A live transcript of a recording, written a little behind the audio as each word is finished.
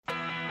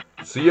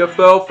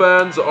CFL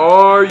fans,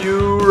 are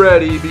you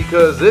ready?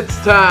 Because it's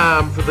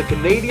time for the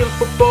Canadian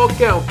Football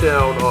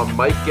Countdown on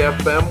Mike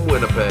FM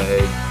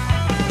Winnipeg.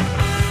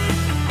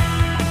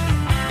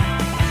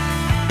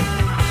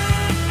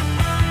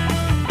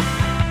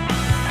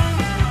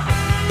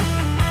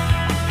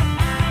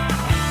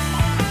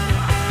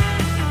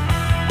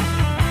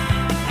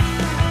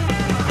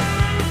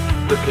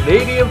 The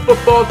Canadian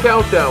Football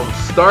Countdown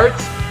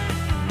starts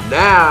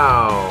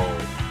now.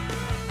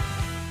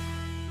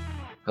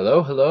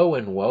 Hello,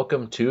 and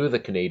welcome to the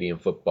Canadian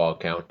Football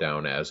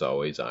Countdown. As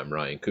always, I'm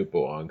Ryan Cooper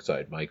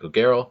alongside Michael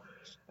Garrell,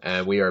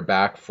 and we are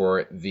back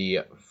for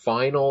the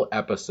final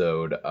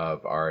episode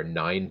of our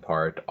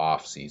 9-part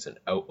Offseason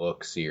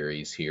Outlook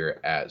series here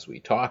as we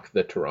talk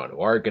the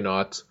Toronto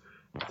Argonauts.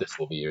 This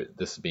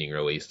is being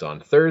released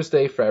on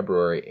Thursday,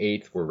 February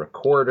 8th. We're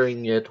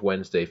recording it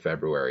Wednesday,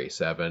 February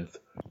 7th.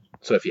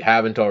 So if you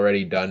haven't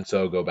already done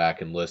so, go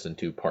back and listen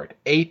to part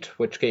 8,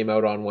 which came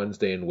out on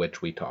Wednesday, in which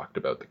we talked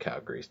about the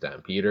Calgary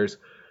Stampeders.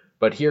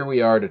 But here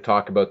we are to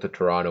talk about the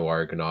Toronto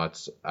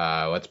Argonauts.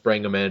 Let's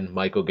bring them in.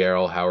 Michael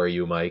Garrell, how are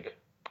you, Mike?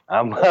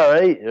 I'm all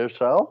right.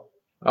 Yourself?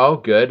 Oh,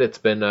 good. It's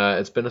been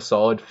a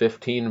solid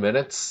 15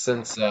 minutes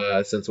since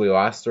we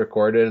last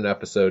recorded an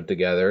episode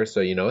together.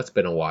 So it's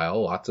been a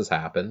while. Lots has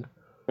happened.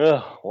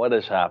 Ugh, what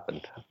has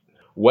happened?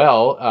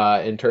 Well,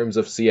 in terms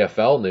of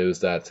CFL news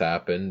that's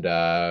happened,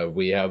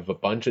 we have a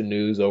bunch of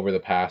news over the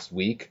past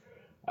week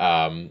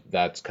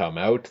that's come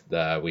out.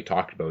 We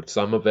talked about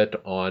some of it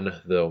on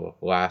the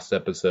last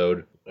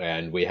episode,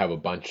 and we have a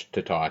bunch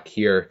to talk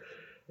here,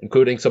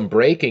 including some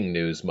breaking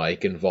news,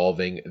 Mike,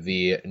 involving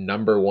the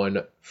number one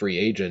free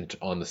agent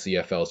on the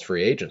CFL's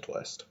free agent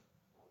list.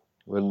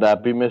 Would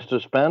that be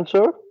Mr.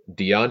 Spencer?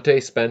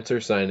 Diontae Spencer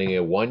signing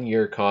a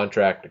 1-year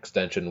contract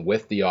extension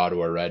with the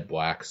Ottawa Red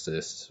Blacks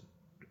this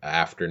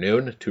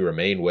afternoon to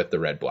remain with the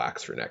Red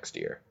Blacks for next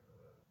year.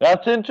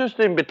 That's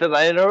interesting because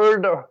I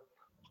heard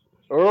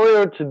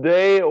earlier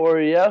today or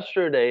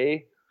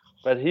yesterday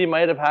that he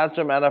might have had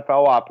some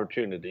NFL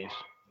opportunities.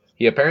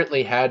 He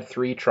apparently had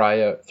three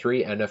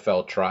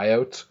NFL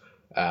tryouts,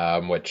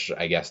 which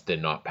I guess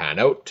did not pan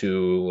out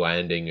to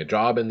landing a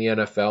job in the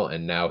NFL,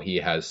 and now he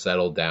has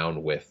settled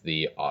down with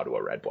the Ottawa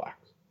Red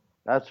Blacks.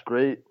 That's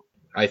great.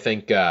 I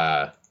think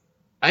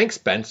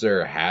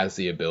Spencer has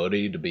the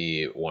ability to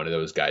be one of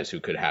those guys who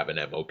could have an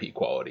MOP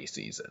quality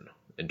season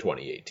in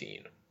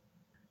 2018.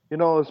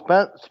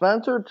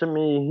 Spencer, to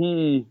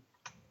me,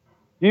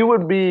 he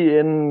would be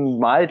in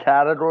my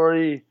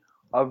category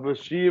of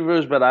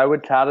receivers, but I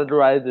would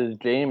categorize as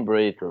game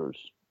breakers.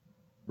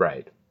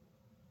 Right.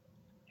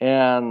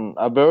 And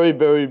a very,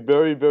 very,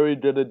 very, very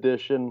good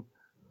addition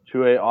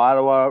to a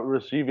Ottawa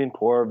receiving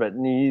corps that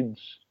needs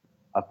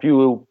a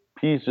few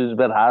pieces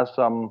that has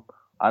some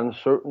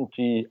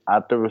uncertainty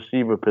at the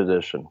receiver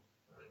position.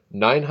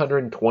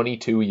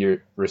 922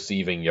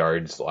 receiving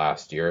yards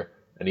last year,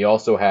 and he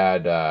also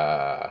had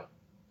I'm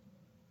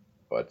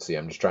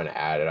just trying to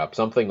add it up,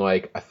 something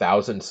like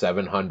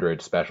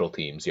 1,700 special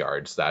teams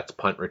yards. That's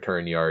punt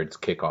return yards,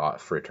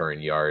 kickoff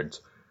return yards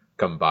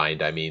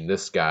combined. I mean,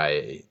 this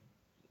guy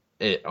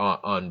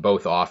on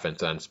both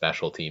offense and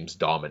special teams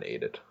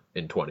dominated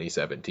in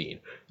 2017.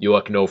 You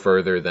look no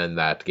further than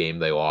that game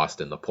they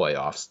lost in the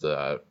playoffs,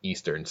 the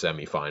Eastern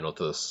semifinal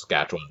to the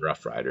Saskatchewan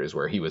Roughriders,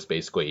 where he was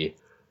basically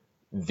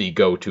the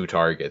go-to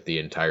target the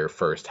entire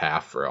first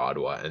half for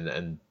Ottawa,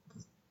 and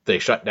they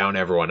shut down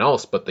everyone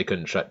else, but they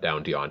couldn't shut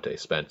down Diontae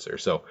Spencer.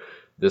 So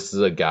this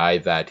is a guy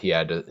that he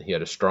had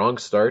a strong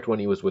start when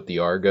he was with the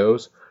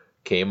Argos,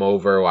 came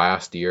over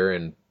last year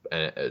and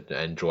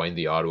joined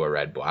the Ottawa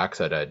Red Blacks,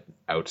 had an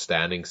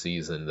outstanding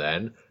season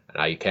then,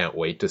 and I can't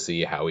wait to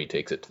see how he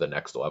takes it to the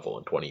next level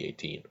in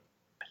 2018.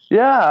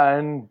 Yeah,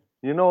 and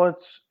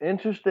it's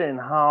interesting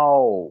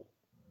how,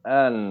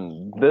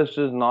 and this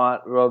is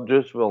not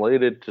just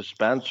related to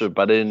Spencer,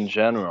 but in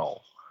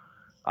general,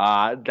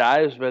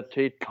 guys that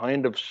take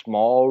kind of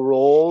small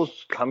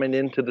roles coming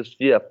into the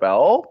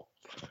CFL,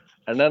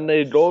 and then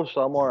they go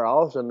somewhere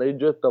else and they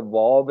just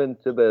evolve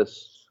into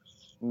this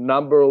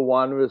number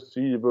one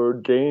receiver,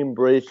 game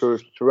breaker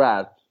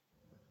threat,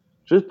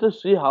 just to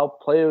see how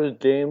players'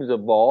 games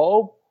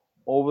evolve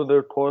over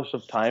their course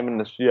of time in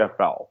the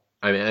CFL.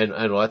 I mean,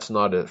 and let's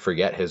not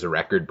forget his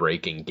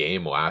record-breaking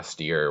game last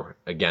year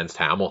against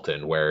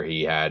Hamilton, where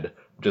he had,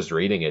 just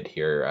reading it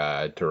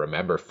here to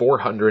remember,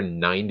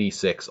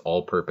 496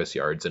 all-purpose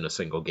yards in a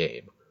single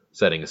game,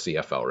 setting a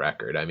CFL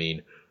record. I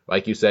mean,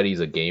 like you said,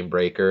 he's a game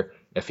breaker.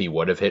 If he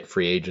would have hit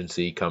free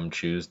agency come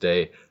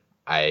Tuesday,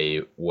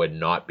 I would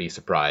not be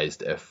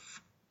surprised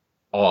if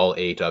all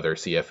 8 other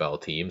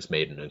CFL teams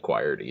made an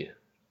inquiry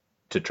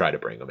to try to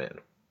bring him in.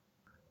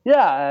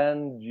 Yeah,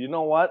 and you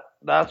know what?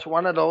 That's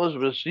one of those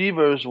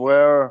receivers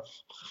where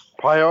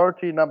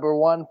priority number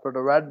one for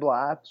the Red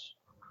Blacks.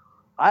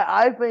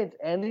 I think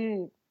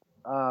any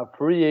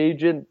free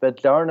agent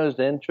that garners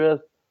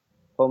interest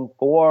from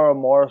 4 or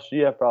more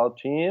CFL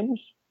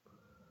teams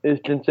is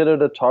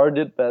considered a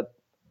target that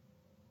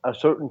a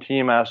certain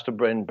team has to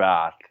bring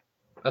back.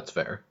 That's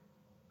fair.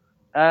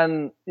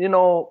 And,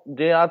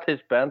 Diontae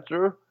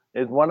Spencer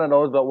is one of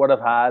those that would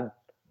have had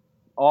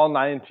all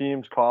 9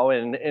 teams call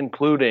in,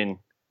 including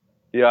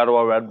the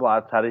Ottawa Red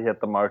Blacks, had he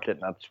hit the market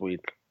next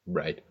week.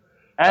 Right.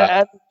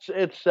 And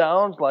it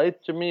sounds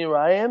like to me,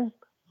 Ryan,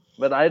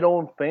 but I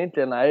don't think,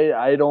 and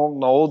I don't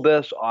know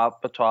this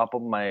off the top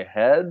of my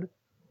head,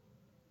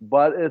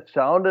 but it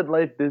sounded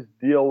like this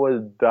deal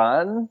was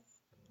done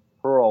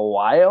for a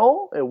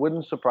while. It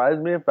wouldn't surprise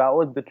me if that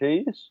was the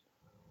case.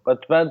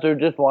 But Spencer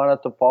just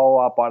wanted to follow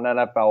up on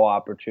NFL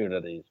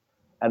opportunities.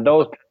 And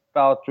those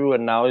fell through,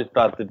 and now he's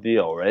got the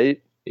deal,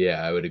 right?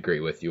 Yeah, I would agree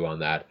with you on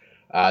that.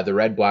 The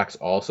Red Blacks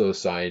also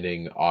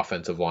signing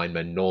offensive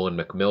lineman Nolan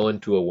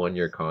McMillan to a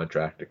 1-year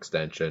contract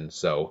extension.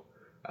 So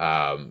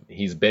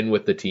he's been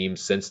with the team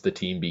since the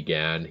team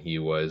began. He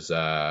was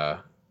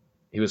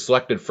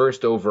selected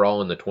first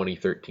overall in the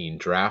 2013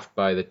 draft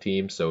by the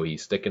team, so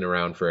he's sticking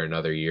around for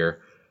another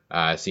year.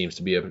 Seems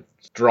to be a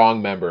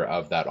strong member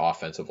of that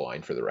offensive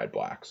line for the Red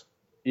Blacks.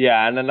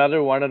 Yeah, and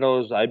another one of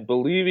those, I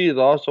believe he's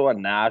also a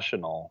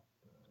national.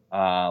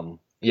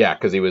 Yeah,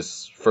 because he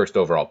was first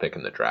overall pick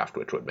in the draft,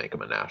 which would make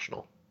him a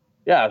national.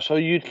 Yeah, so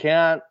you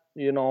can't,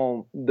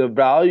 the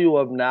value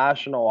of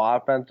national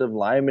offensive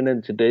linemen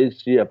in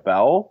today's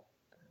CFL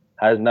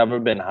has never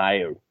been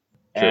higher.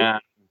 True.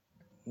 And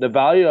the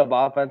value of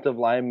offensive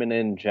linemen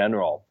in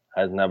general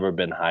has never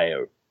been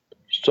higher.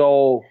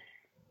 So,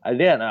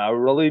 again, a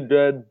really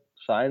good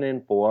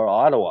sign-in for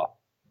Ottawa.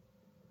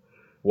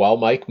 Well,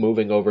 Mike,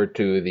 moving over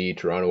to the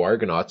Toronto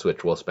Argonauts,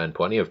 which we'll spend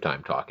plenty of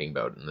time talking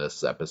about in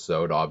this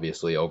episode.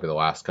 Obviously, over the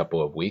last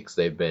couple of weeks,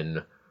 they've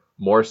been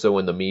more so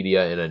in the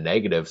media in a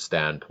negative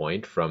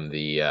standpoint from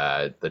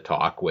the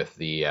talk with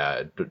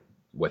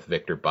with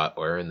Victor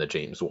Butler and the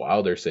James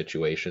Wilder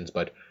situations,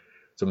 but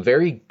some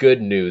very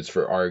good news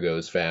for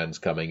Argos fans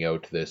coming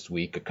out this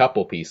week. A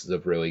couple pieces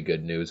of really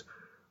good news.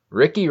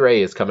 Ricky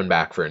Ray is coming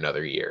back for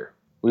another year.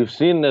 We've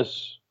seen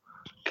this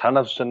kind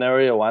of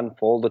scenario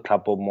unfold a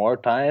couple more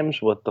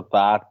times with the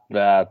fact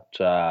that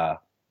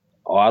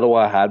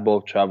Ottawa had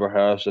both Trevor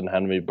Harris and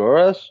Henry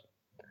Burris,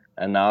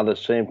 and now the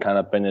same kind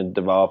of thing is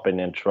developing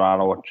in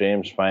Toronto with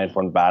James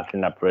Franklin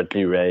backing up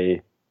Ricky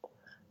Ray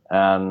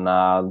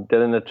and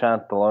getting the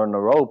chance to learn the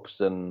ropes.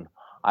 And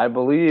I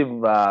believe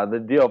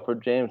the deal for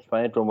James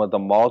Franklin was a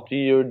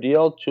multi-year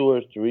deal, 2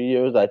 or 3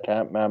 years, I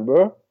can't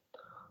remember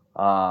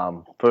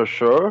for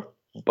sure,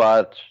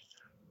 but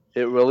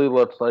it really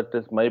looks like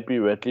this might be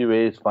Ricky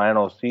Ray's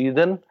final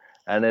season.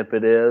 And if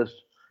it is,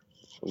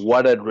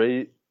 what a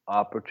great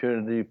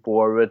opportunity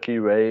for Ricky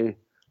Ray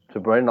to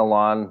bring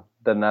along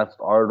the next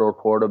Argo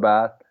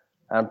quarterback,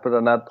 and for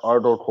the next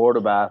Argo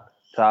quarterback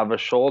to have a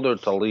shoulder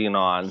to lean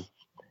on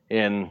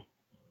in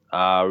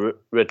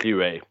Ricky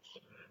Ray.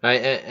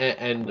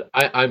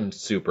 I'm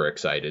super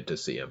excited to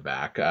see him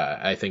back.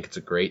 I think it's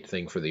a great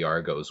thing for the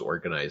Argos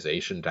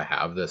organization to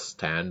have this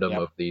tandem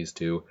of these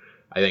two.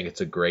 I think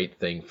it's a great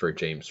thing for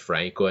James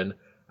Franklin.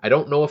 I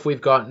don't know if we've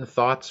gotten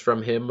thoughts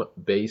from him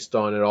based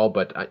on it all,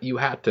 but you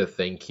had to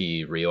think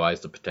he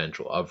realized the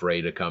potential of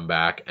Ray to come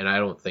back, and I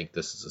don't think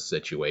this is a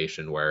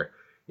situation where,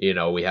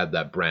 we had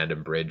that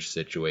Brandon Bridge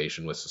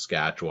situation with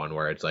Saskatchewan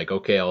where it's like,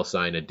 okay, I'll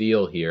sign a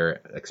deal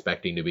here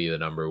expecting to be the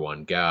number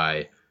one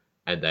guy,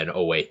 and then,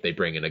 oh wait, they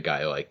bring in a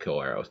guy like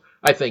Caleros.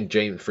 I think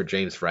for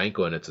James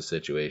Franklin, it's a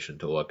situation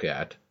to look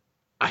at.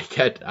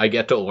 I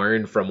get to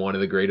learn from one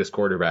of the greatest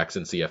quarterbacks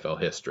in CFL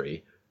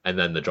history, and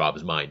then the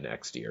job's mine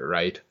next year,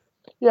 right?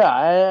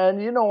 Yeah,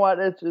 and you know what?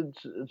 It's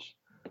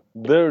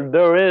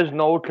there is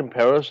no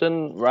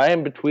comparison,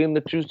 Ryan, between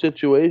the two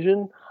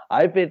situations.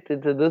 I think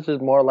that this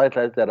is more, like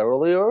I said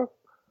earlier,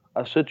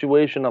 a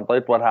situation of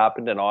like what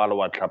happened in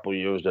Ottawa a couple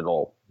years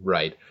ago.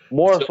 Right.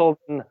 More so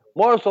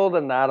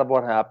than that of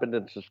what happened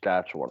in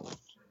Saskatchewan.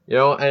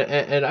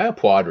 And I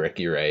applaud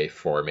Ricky Ray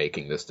for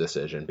making this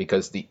decision,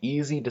 because the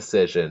easy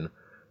decision,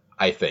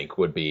 I think,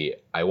 would be,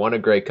 I won a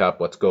Grey Cup,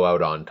 let's go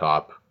out on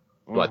top,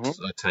 let's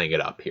hang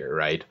it up here,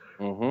 right?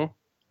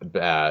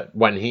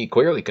 When he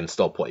clearly can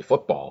still play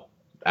football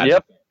at an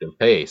effective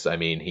pace. I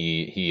mean,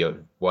 he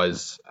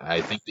was,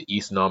 I think, the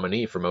East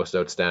nominee for most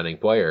outstanding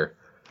player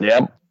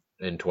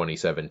in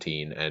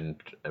 2017, and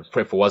if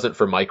it wasn't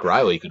for Mike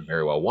Riley, he could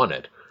very well won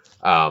it.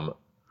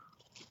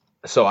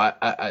 So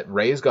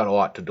Ray's got a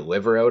lot to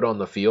deliver out on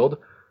the field.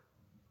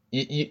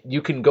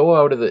 You can go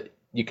out of the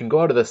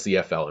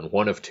CFL in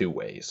one of two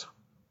ways,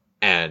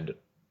 and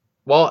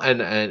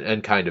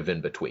kind of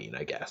in between,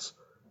 I guess.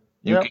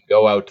 You can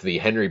go out the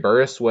Henry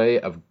Burris way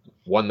of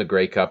won the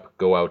Grey Cup,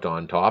 go out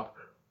on top,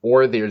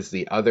 or there's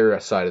the other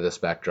side of the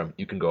spectrum.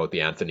 You can go out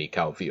the Anthony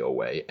Calvillo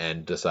way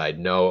and decide,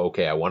 no,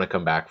 okay, I want to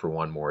come back for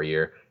one more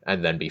year,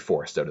 and then be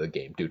forced out of the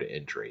game due to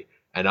injury.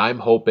 And I'm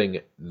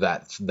hoping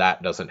that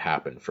doesn't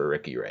happen for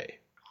Ricky Ray.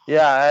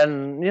 Yeah,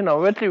 and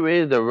Ricky Ray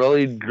is a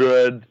really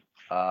good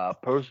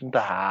person to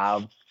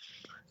have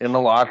in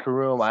the locker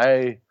room.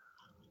 I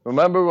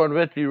remember when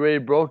Ricky Ray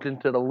broke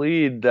into the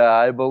lead.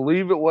 I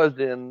believe it was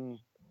in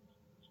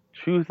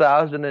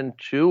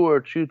 2002 or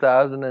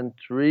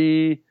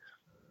 2003,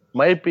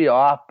 might be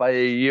off by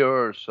a year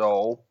or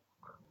so.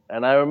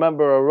 And I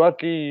remember a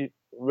rookie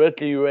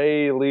Ricky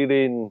Ray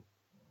leading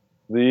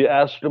the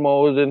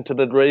Eskimos into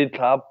the Grey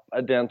Cup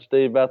against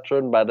a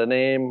veteran by the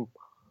name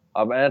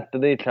of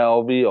Anthony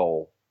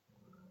Calvillo.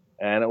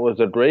 And it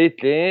was a great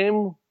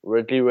game.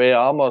 Ricky Ray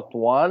almost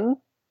won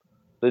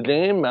the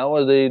game. That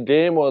was a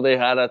game where they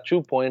had a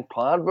 2-point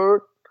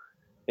convert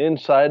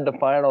inside the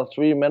final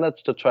 3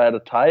 minutes to try to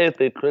tie it.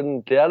 They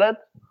couldn't get it.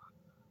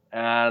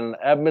 And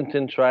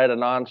Edmonton tried an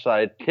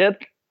onside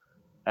kick,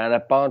 and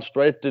it bounced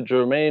right to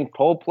Jermaine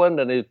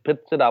Copeland, and he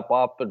picks it up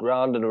off the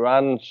ground and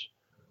runs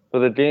for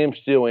the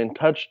game-stealing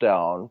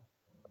touchdown.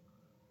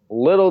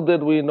 Little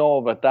did we know,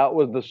 but that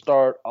was the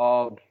start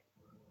of,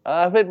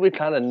 I think we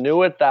kind of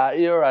knew it that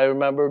year. I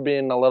remember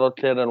being a little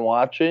kid and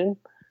watching,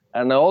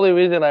 and the only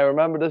reason I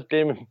remember this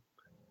game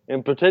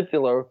in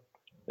particular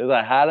is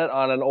I had it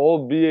on an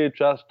old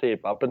VHS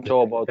tape up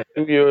until about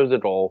 2 years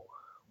ago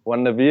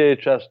when the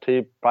VHS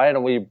tape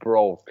finally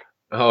broke.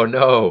 Oh,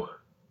 no.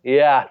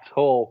 Yeah,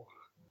 so,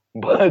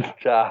 but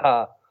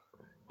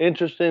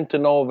interesting to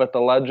know that the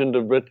legend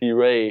of Ricky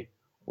Ray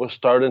was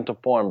starting to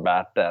form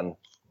back then.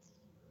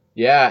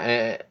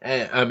 Yeah,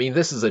 and I mean,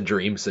 this is a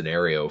dream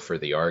scenario for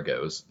the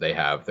Argos. They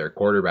have their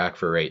quarterback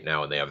for right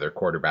now, and they have their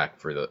quarterback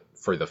for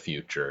the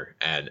future,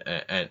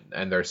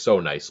 and they're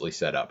so nicely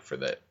set up for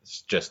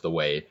this. Just the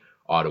way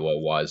Ottawa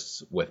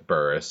was with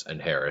Burris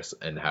and Harris,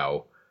 and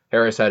how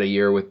Harris had a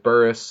year with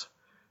Burris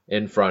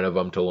in front of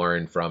him to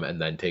learn from,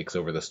 and then takes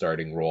over the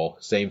starting role.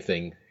 Same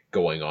thing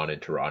going on in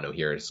Toronto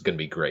here. It's going to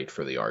be great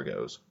for the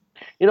Argos.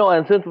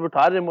 And since we're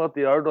talking about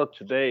the Argos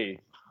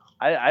today,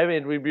 I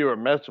mean, we'd be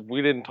remiss if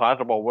we didn't talk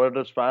about where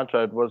this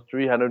franchise was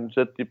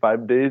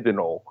 365 days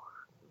ago.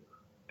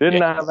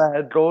 Didn't have a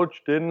head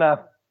coach, didn't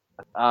have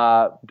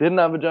a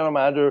general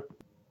manager.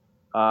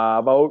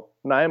 About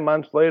 9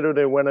 months later,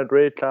 they win a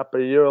Grey Cup.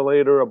 A year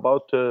later,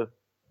 about to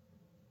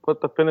put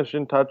the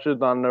finishing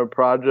touches on their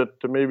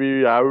project to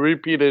maybe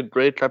repeated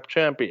Grey Cup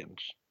champions.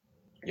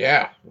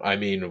 Yeah, I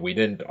mean, we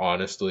didn't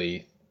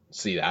honestly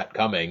see that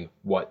coming,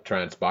 what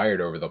transpired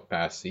over the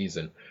past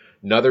season.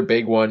 Another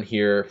big one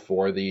here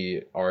for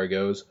the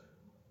Argos,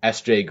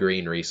 S.J.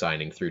 Green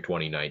re-signing through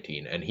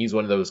 2019. And he's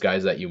one of those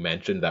guys that you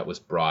mentioned that was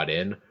brought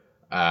in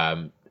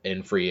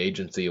free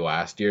agency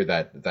last year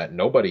that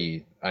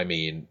nobody, I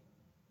mean,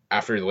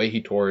 after the way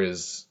he tore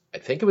his, I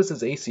think it was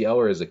his ACL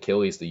or his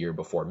Achilles the year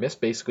before,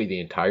 missed basically the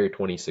entire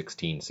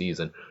 2016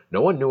 season.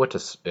 No one knew what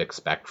to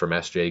expect from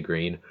S.J.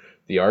 Green.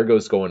 The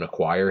Argos go and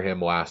acquire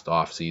him last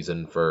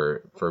offseason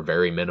for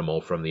very minimal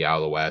from the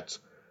Alouettes.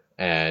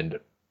 And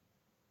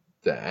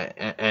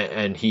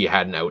he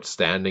had an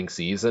outstanding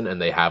season, and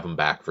they have him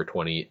back for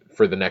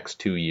the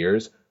next 2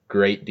 years.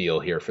 Great deal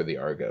here for the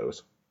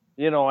Argos.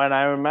 And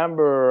I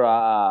remember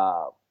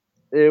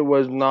it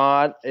was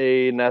not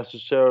a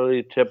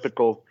necessarily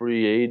typical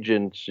free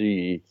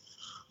agency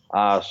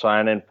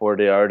signing for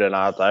the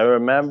Argonauts. I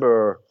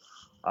remember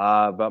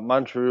that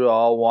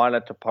Montreal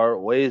wanted to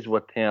part ways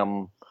with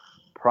him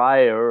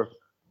prior.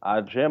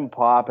 Jim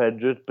Pop had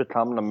just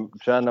become the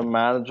general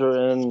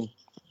manager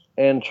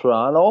in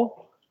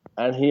Toronto,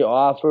 and he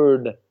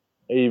offered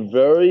a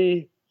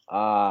very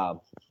very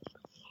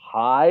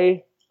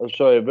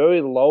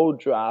low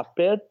draft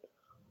pick.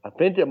 I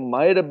think it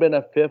might have been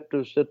a 5th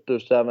or 6th or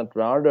 7th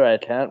rounder. I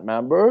can't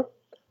remember.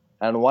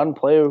 And one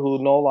player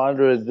who no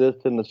longer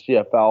exists in the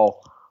CFL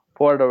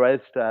for the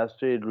rights to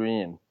S.J.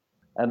 Green.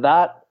 And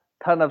that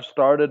kind of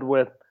started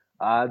with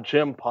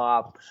Jim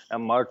Pop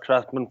and Mark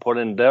Trestman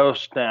putting their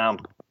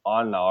stamp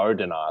on the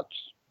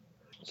Argonauts.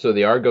 So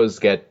the Argos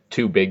get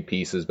 2 big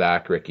pieces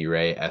back, Ricky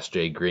Ray,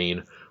 S.J.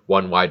 Green.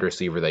 One wide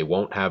receiver they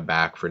won't have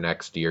back for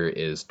next year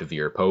is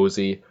DeVere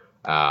Posey.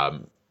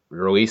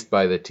 Released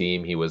by the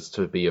team, he was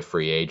to be a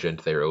free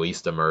agent. They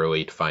released him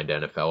early to find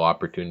NFL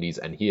opportunities,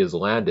 and he has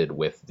landed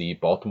with the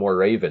Baltimore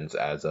Ravens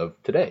as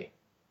of today.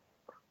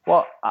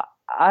 Well,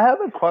 I have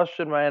a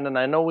question, Ryan, and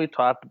I know we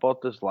talked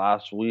about this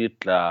last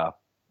week, with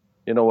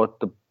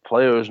the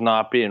players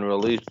not being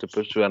released to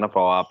pursue NFL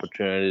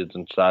opportunities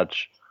and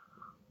such.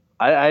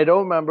 I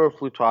don't remember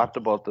if we talked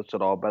about this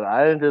at all, but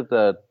I think it's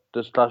a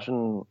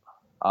discussion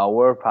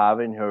worth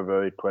having here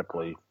very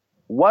quickly.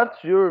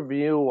 What's your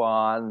view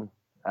on,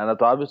 and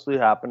it's obviously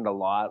happened a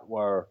lot,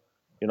 where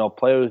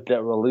players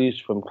get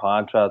released from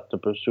contracts to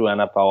pursue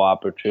NFL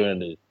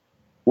opportunities.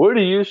 Where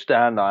do you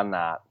stand on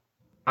that?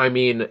 I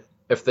mean,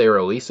 if they're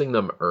releasing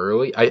them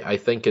early, I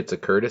think it's a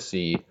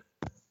courtesy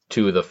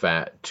to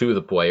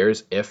the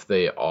players if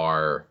they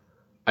are.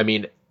 I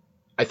mean,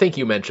 I think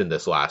you mentioned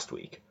this last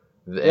week.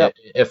 Yep.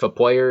 If a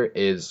player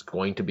is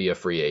going to be a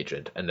free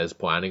agent and is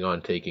planning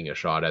on taking a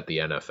shot at the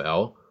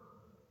NFL,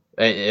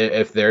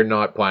 if they're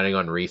not planning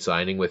on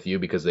re-signing with you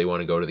because they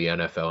want to go to the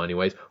NFL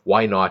anyways,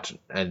 why not?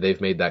 And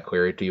they've made that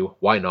clear to you.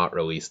 Why not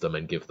release them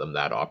and give them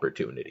that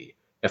opportunity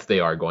if they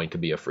are going to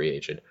be a free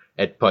agent?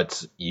 It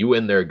puts you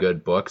in their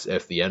good books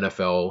if the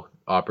NFL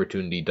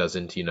opportunity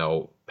doesn't,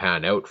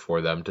 pan out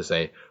for them to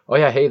say, oh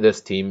yeah, hey, this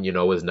team,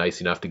 was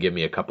nice enough to give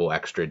me a couple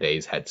extra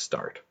days head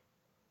start.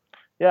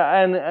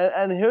 Yeah,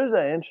 and here's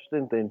an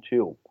interesting thing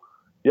too.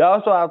 You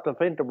also have to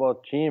think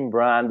about team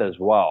brand as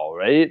well,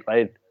 right?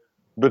 Like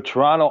the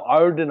Toronto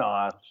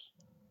Argonauts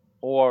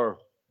or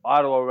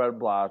Ottawa Red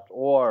Blacks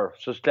or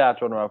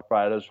Saskatchewan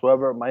Roughriders,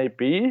 whoever it might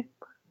be,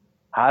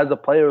 has a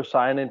player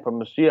signing from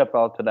the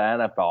CFL to the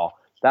NFL.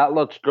 That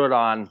looks good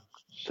on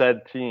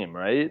said team,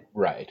 right?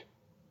 Right.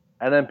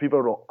 And then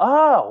people go,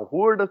 oh,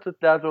 who are the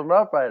Saskatchewan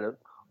Roughriders?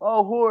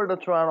 Oh, who are the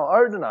Toronto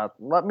Argonauts?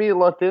 Let me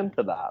look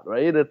into that,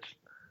 right?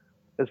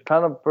 It's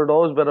kind of for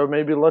those that are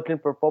maybe looking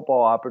for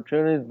football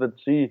opportunities that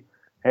see,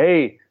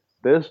 hey,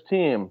 this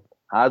team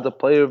has a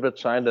player that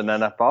signed an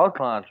NFL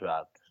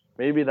contract.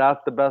 Maybe that's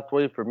the best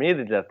way for me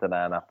to get to the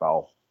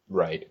NFL.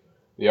 Right.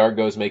 The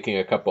Argos making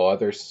a couple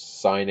other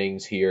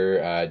signings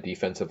here.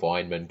 Defensive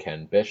lineman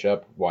Ken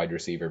Bishop, wide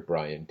receiver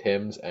Brian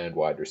Timms, and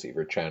wide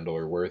receiver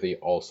Chandler Worthy,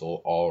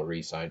 also all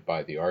re-signed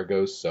by the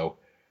Argos. So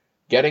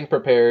getting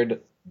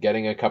prepared,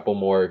 getting a couple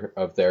more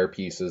of their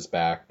pieces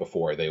back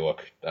before they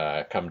look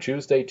come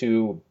Tuesday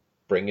to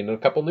bring in a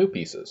couple new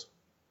pieces.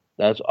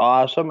 That's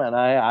awesome. And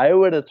I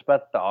would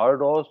expect the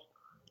Argos,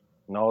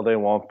 no, they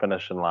won't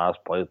finish in last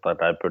place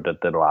like I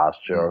predicted last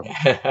year.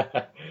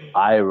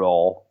 I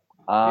roll.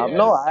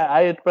 No,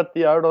 I expect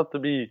the Argos to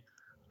be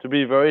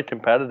very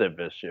competitive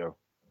this year.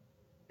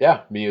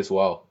 Yeah, me as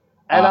well.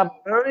 And I'm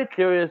very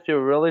curious here,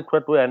 really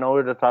quickly. I know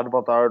we're going to talk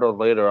about the Argos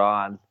later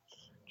on.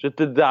 Just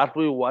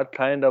exactly what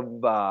kind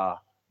of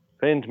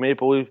things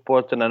Maple Leaf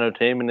Sports and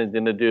Entertainment is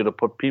going to do to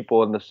put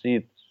people in the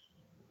seats.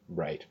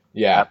 Right.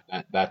 Yeah,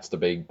 that's the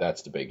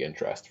big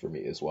interest for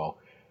me as well.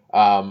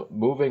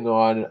 Moving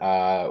on,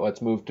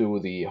 let's move to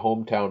the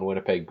hometown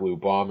Winnipeg Blue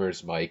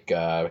Bombers, Mike.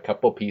 A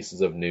couple pieces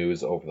of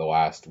news over the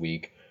last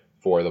week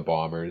for the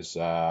Bombers.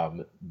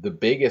 The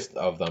biggest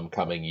of them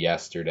coming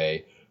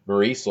yesterday.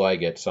 Maurice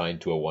Leggett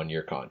signed to a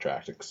 1-year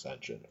contract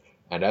extension.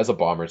 And as a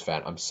Bombers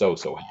fan, I'm so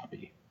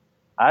happy.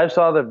 I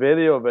saw the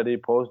video that he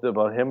posted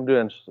about him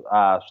doing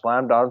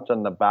slam dunks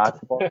on the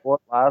basketball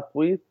court last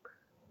week.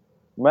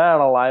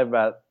 Man alive,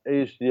 at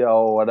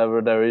ACL,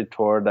 whatever they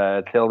tore,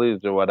 the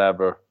Achilles or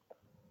whatever.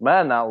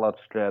 Man, that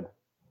looks good.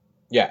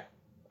 Yeah.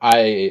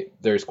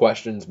 There's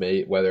questions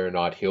made whether or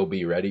not he'll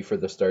be ready for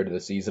the start of the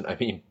season. I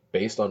mean,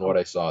 based on what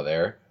I saw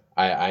there,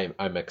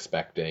 I'm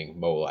expecting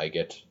Mo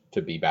Leggett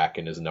to be back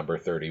in his number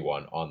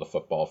 31 on the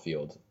football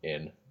field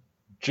in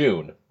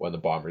June when the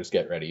Bombers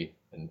get ready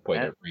and play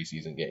their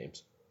preseason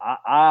games.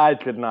 I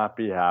could not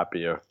be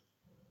happier.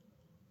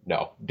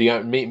 No,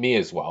 me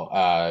as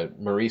well.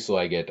 Maurice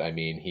Leggett, I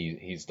mean,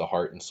 he's the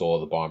heart and soul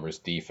of the Bombers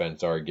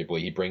defense, arguably.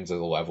 He brings a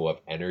level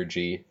of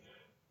energy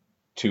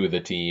to the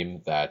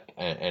team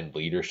and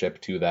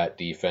leadership to that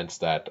defense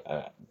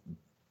that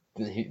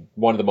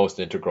one of the most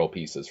integral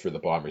pieces for the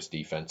Bombers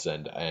defense,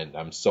 and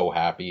I'm so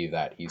happy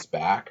that he's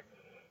back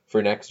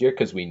for next year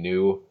because we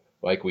knew,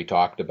 like we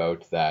talked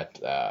about,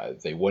 that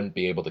they wouldn't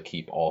be able to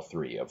keep all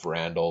three of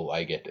Randall,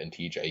 Leggett, and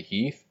TJ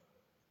Heath.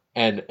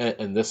 And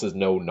this is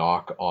no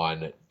knock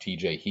on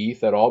TJ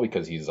Heath at all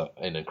because he's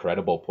an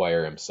incredible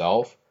player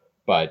himself.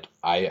 But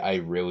I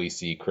really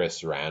see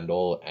Chris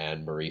Randall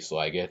and Maurice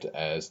Leggett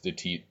as the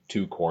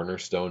two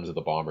cornerstones of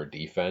the Bomber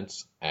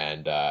defense,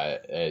 and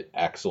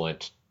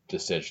excellent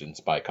decisions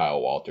by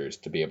Kyle Walters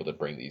to be able to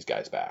bring these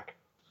guys back.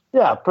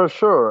 Yeah, for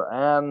sure.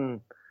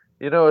 And,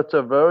 it's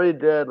a very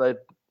good,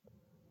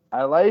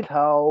 I like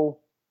how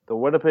the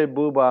Winnipeg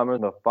Blue Bombers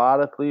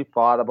methodically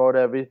thought about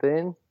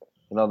everything.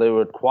 They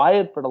were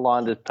quiet for the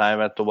longest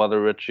time as to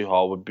whether Richie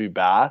Hall would be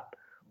back.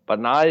 But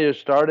now you're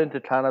starting to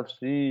kind of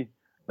see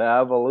the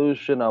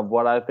evolution of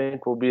what I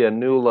think will be a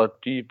new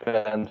look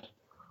defense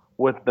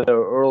with their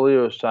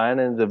earlier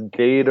signings of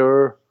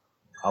Gator,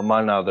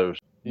 among others.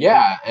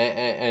 Yeah,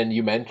 and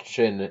you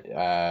mentioned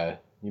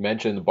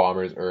the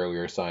Bombers'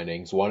 earlier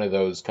signings. One of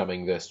those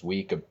coming this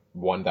week,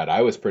 one that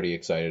I was pretty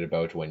excited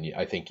about when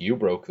I think you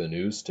broke the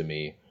news to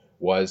me,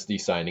 was the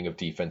signing of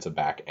defensive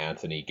back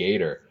Anthony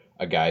Gator,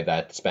 a guy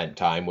that spent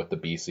time with the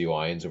BC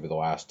Lions over the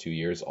last 2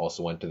 years,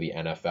 also went to the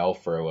NFL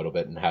for a little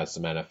bit and has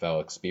some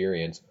NFL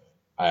experience.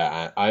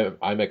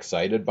 I'm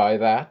excited by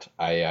that.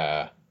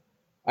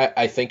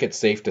 I think it's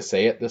safe to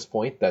say at this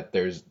point that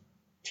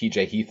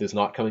TJ Heath is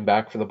not coming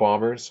back for the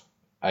Bombers.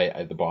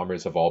 The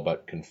Bombers have all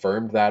but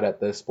confirmed that at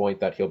this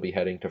point that he'll be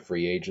heading to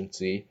free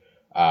agency.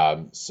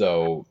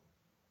 So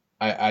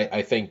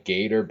I think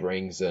Gator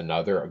brings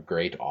another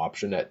great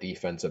option at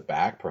defensive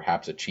back,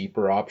 perhaps a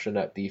cheaper option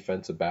at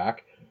defensive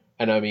back.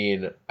 And I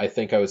mean, I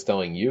think I was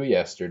telling you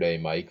yesterday,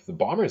 Mike, the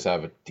Bombers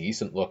have a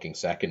decent looking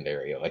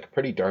secondary, like a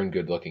pretty darn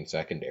good looking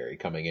secondary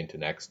coming into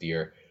next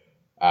year,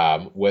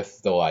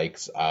 with the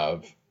likes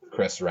of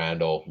Chris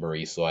Randall,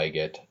 Maurice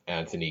Leggett,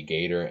 Anthony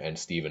Gator, and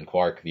Stephen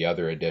Clark, the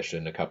other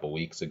addition a couple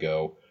weeks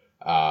ago,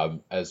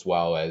 as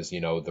well as,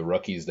 the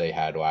rookies they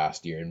had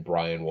last year in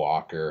Brian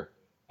Walker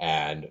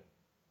and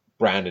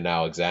Brandon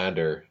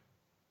Alexander,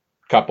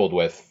 coupled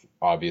with,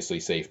 obviously,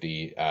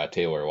 safety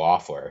Taylor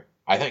Loeffler.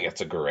 I think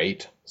it's a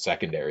great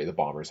secondary the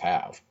Bombers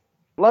have.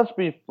 Let's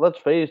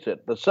face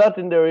it, the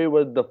secondary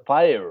was the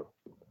fire.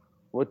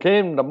 We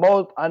came the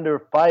most under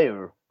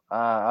fire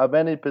of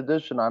any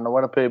position on the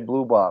Winnipeg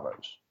Blue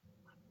Bombers.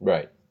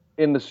 Right.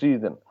 In the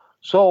season.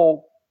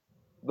 So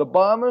the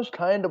Bombers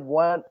kind of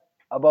went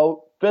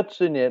about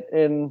fixing it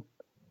in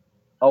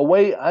a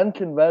way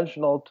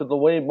unconventional to the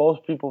way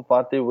most people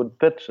thought they would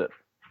pitch it.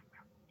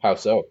 How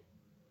so?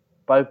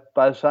 By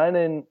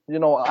signing,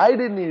 I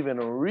didn't even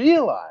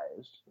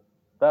realize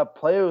that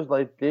players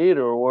like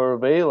Gator were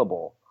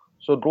available.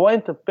 So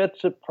going to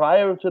pitch it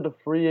prior to the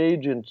free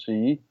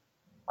agency,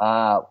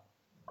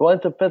 going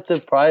to pitch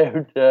it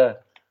prior to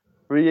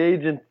free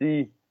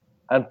agency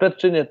and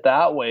pitching it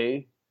that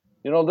way,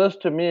 this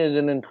to me is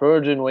an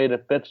encouraging way to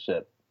pitch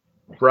it.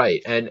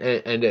 Right, and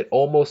it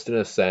almost in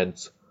a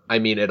sense, I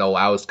mean, it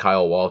allows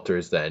Kyle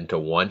Walters then to,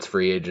 once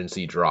free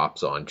agency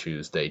drops on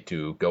Tuesday,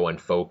 to go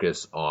and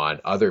focus on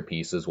other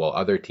pieces while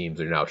other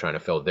teams are now trying to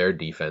fill their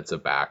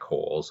defensive back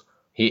holes.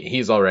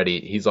 He's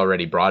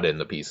already brought in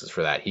the pieces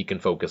for that. He can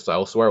focus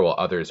elsewhere while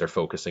others are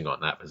focusing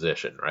on that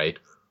position, right?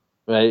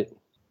 Right.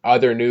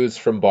 Other news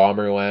from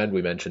Bomberland,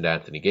 we mentioned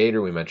Anthony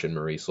Gator, we mentioned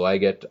Maurice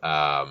Leggett.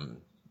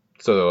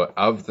 So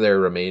of their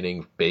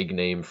remaining big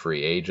name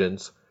free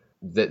agents,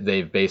 that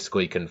they've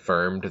basically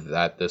confirmed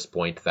at this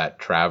point that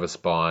Travis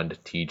Bond,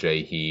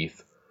 TJ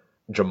Heath,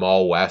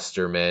 Jamal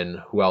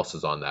Westerman, who else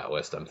is on that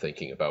list I'm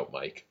thinking about,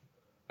 Mike?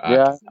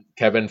 Yeah.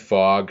 Kevin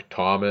Fogg,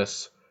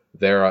 Thomas,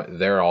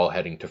 they're all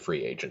heading to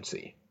free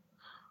agency.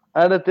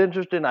 And it's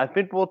interesting. I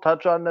think we'll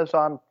touch on this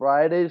on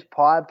Friday's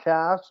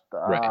podcast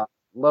Right. a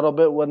little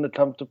bit when it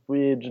comes to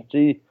free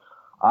agency.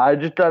 I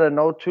just got a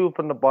note, too,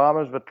 from the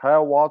Bombers, but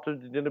Kyle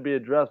Walters is going to be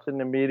addressed in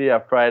the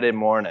media Friday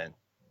morning.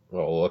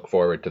 We'll look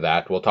forward to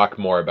that. We'll talk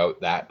more about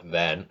that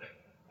then.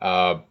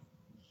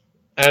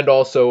 And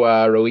also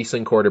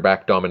releasing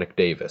quarterback Dominic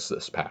Davis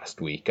this past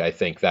week. I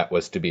think that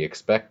was to be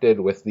expected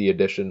with the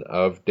addition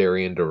of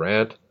Darian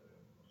Durant.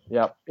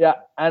 Yep. Yeah.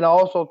 And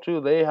also,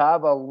 too, they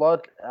have a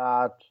look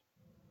at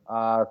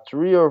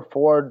 3 or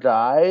 4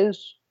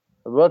 guys,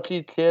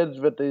 rookie kids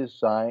that they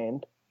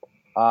signed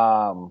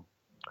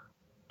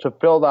to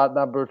fill that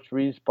number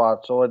 3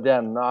 spot. So,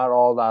 again, not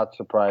all that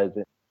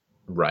surprising.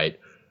 Right.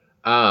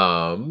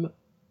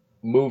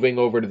 Moving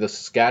over to the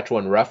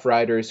Saskatchewan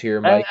Roughriders here,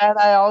 Mike. And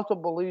I also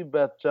believe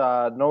that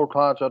no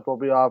contract will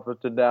be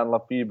offered to Dan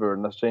Lefebvre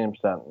in the same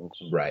sentence.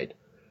 Right.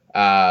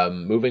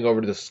 Moving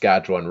over to the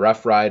Saskatchewan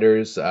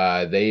Roughriders,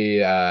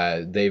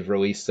 they've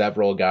released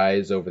several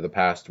guys over the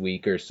past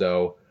week or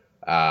so.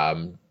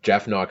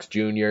 Jeff Knox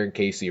Jr. and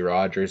Casey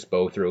Rogers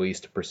both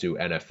released to pursue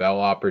NFL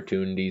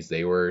opportunities.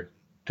 They were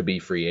to be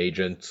free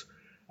agents.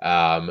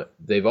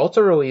 They've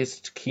also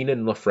released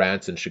Keenan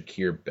LaFrance and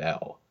Shakir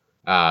Bell.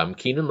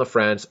 Keenan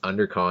LaFrance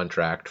under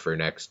contract for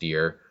next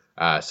year,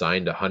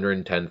 signed a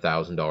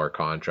 $110,000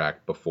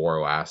 contract before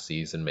last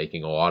season,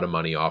 making a lot of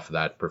money off of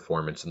that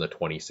performance in the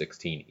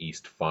 2016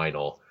 East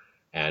Final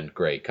and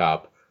Grey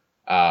Cup.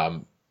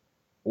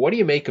 What do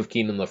you make of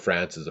Keenan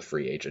LaFrance as a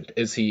free agent?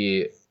 Is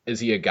he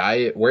a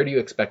guy, where do you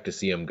expect to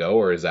see him go,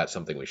 or is that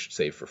something we should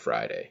save for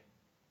Friday?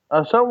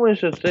 Something we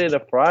should say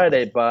to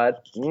Friday,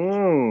 but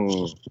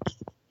me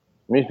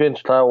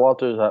thinks Kyle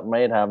Walters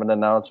might have an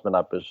announcement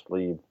up his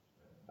sleeve.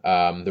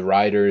 The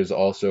Riders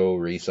also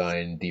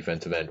re-signed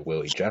defensive end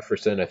Willie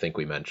Jefferson. I think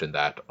we mentioned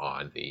that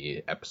on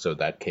the episode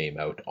that came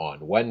out on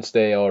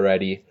Wednesday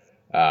already.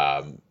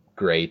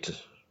 Great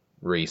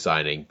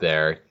re-signing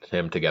there.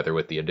 Him together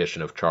with the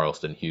addition of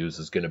Charleston Hughes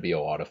is going to be a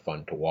lot of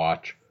fun to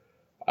watch.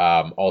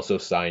 Also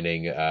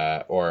signing,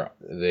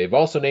 they've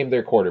also named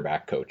their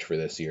quarterback coach for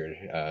this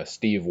year.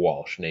 Steve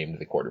Walsh named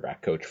the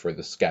quarterback coach for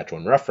the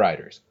Saskatchewan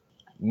Roughriders.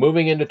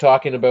 Moving into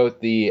talking about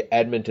the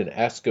Edmonton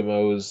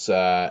Eskimos,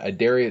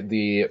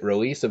 the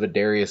release of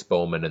Adarius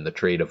Bowman and the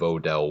trade of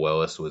Odell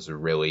Willis was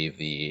really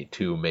the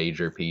two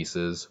major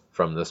pieces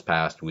from this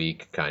past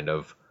week. Kind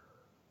of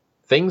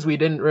things we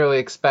didn't really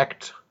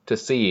expect to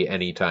see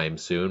anytime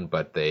soon,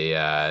 but the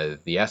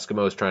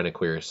Eskimos trying to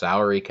clear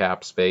salary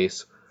cap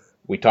space.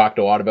 We talked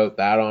a lot about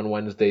that on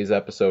Wednesday's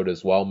episode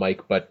as well,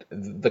 Mike, but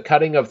the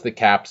cutting of the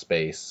cap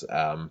space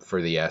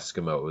for the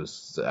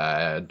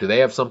Eskimos, do they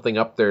have something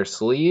up their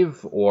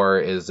sleeve, or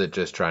is it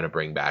just trying to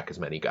bring back as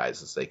many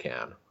guys as they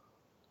can?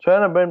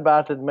 Trying to bring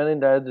back as many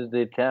guys as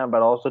they can,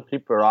 but also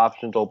keep their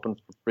options open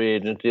for free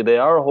agency. They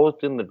are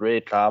hosting the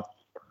Grey Cup.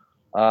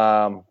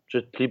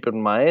 Just keep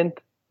in mind.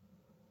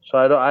 So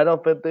I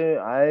don't think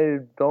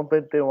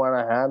they want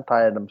to hand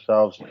tie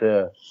themselves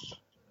to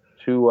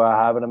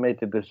having to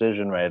make a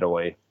decision right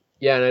away.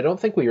 Yeah, and I don't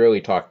think we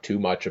really talked too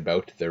much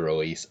about the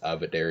release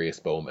of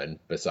Adarius Bowman,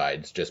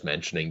 besides just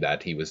mentioning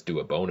that he was due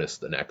a bonus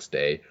the next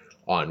day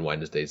on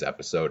Wednesday's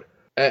episode.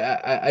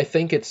 I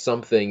think it's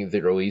something,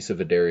 the release of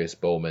Adarius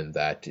Bowman,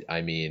 that,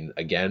 I mean,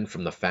 again,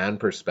 from the fan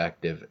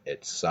perspective,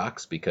 it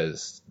sucks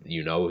because,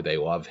 they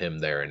love him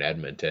there in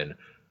Edmonton.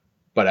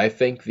 But I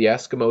think the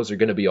Eskimos are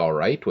going to be all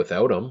right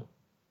without him.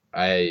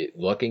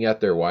 Looking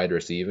at their wide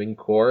receiving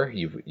core,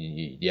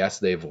 yes,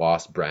 they've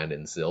lost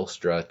Brandon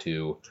Zylstra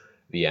to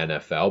the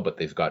NFL, but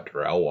they've got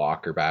Darrell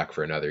Walker back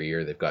for another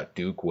year. They've got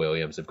Duke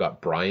Williams. They've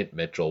got Bryant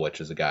Mitchell,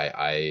 which is a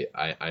guy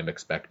I'm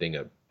expecting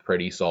a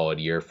pretty solid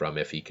year from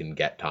if he can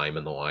get time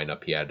in the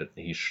lineup.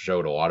 He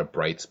showed a lot of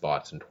bright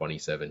spots in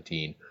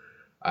 2017.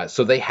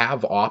 So they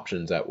have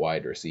options at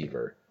wide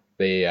receiver.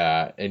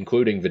 They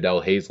including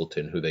Vidal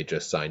Hazelton, who they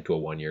just signed to a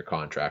 1-year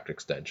contract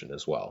extension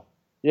as well.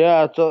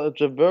 Yeah,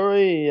 it's a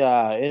very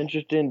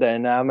interesting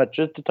dynamic.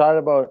 Just to talk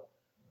about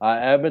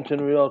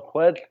Edmonton real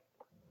quick,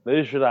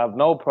 they should have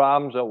no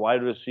problems at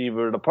wide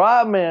receiver. The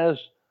problem is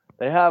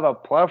they have a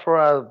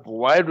plethora of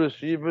wide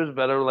receivers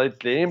that are like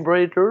game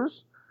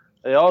breakers.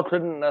 They all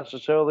couldn't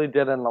necessarily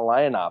get in the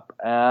lineup.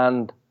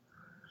 And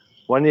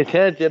when you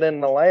can't get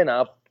in the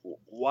lineup,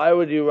 why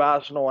would you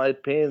rationalize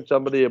paying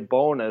somebody a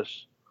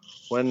bonus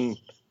when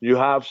you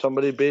have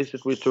somebody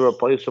basically to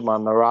replace them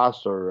on the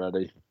roster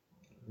already?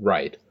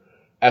 Right.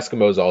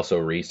 Eskimos also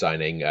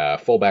re-signing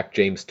fullback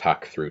James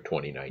Tuck through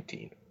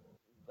 2019.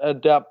 A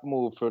depth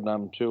move for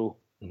them, too.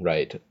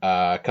 Right.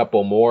 A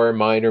couple more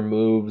minor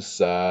moves.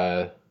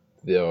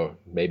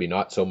 Maybe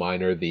not so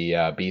minor. The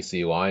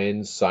BC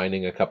Lions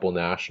signing a couple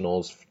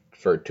nationals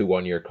for 2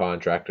 one-year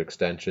contract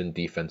extension.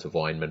 Defensive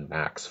lineman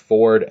Max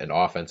Ford and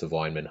offensive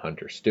lineman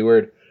Hunter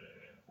Stewart.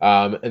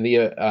 And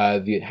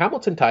the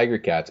Hamilton Tiger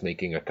Cats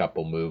making a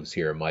couple moves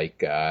here,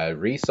 Mike.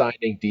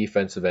 Re-signing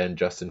defensive end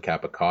Justin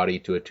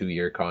Capicotti to a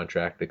 2-year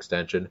contract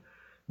extension.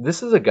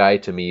 This is a guy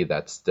to me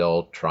that's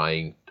still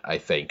trying, I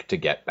think, to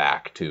get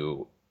back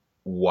to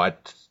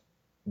what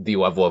the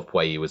level of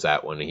play he was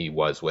at when he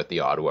was with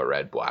the Ottawa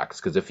Red Blacks.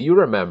 Because if you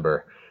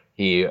remember,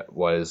 he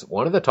was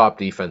one of the top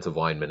defensive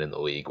linemen in the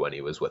league when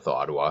he was with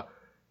Ottawa.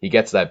 He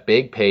gets that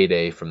big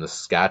payday from the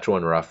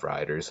Saskatchewan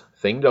Roughriders.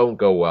 Thing don't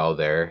go well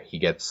there. He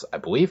gets, I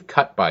believe,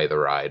 cut by the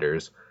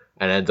Riders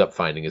and ends up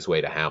finding his way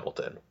to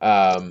Hamilton.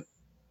 And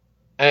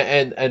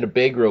a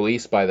big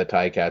release by the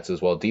Ticats as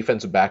well.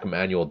 Defensive back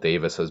Emmanuel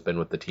Davis has been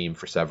with the team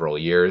for several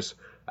years.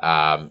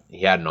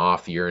 He had an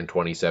off year in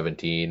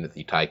 2017.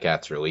 The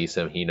Ticats release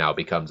him. He now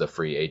becomes a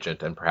free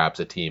agent, and perhaps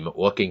a team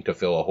looking to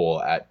fill a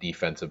hole at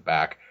defensive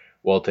back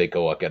will take a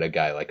look at a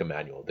guy like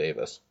Emmanuel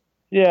Davis.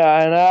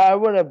 Yeah, and I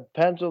would have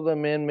penciled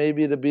them in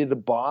maybe to be the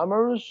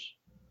Bombers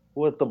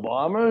with the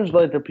Bombers,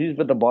 like the piece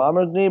that the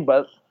Bombers need,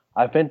 but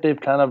I think they've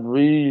kind of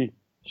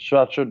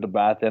restructured the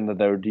back end of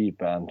their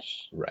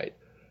defense. Right.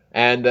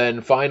 And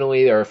then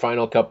finally, our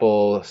final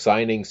couple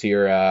signings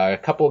here, a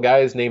couple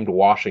guys named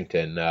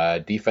Washington,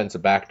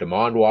 defensive back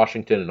Demond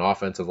Washington and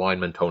offensive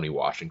lineman Tony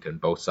Washington,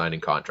 both signing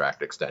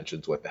contract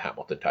extensions with the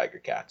Hamilton Tiger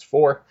Cats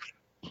for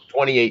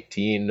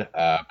 2018,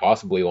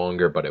 possibly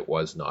longer, but it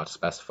was not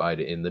specified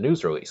in the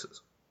news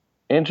releases.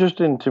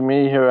 Interesting to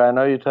me here, I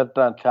know you touched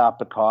on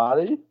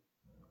Capicotti.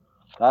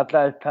 That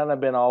guy's kind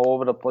of been all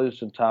over the place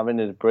since having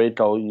his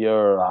breakout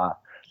year.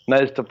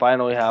 Nice to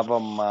finally have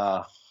him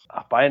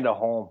find a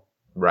home.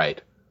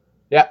 Right.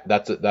 Yeah,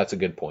 that's a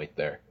good point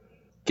there.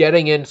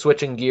 Getting in,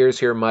 switching gears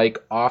here,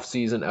 Mike.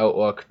 Offseason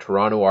Outlook,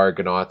 Toronto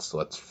Argonauts.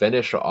 Let's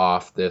finish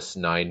off this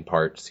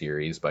 9-part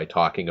series by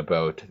talking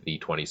about the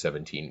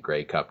 2017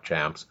 Grey Cup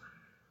champs.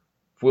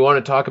 If we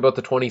want to talk about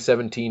the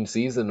 2017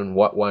 season and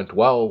what went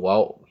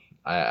well,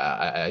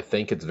 I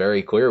think it's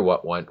very clear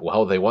what went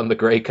well. They won the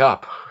Grey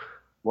Cup.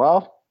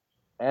 Well,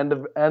 end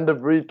of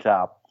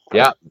recap.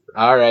 Yeah.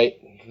 All right.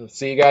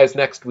 See you guys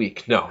next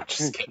week. No,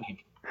 just kidding.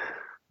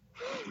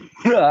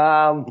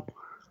 Wow.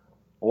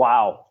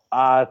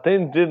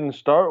 Things didn't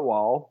start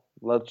well.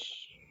 Let's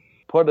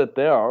put it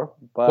there.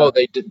 But well,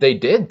 they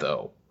did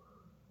though.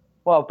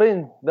 Well,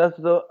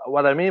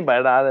 what I mean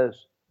by that is,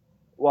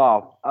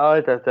 well,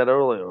 like I said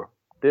earlier,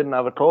 didn't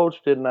have a coach,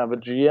 didn't have a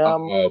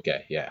GM. Oh,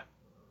 okay, yeah.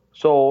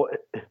 So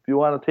if you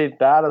want to take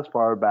that as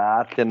far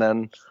back, and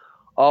then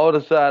all of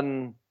a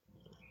sudden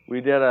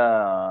we did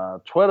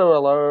a Twitter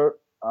alert,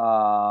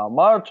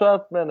 Mark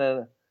Trustman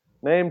and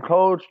named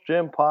coach,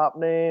 Jim Pop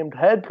named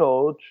head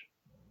coach,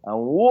 and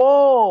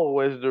whoa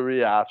is the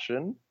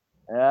reaction.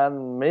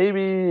 And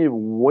maybe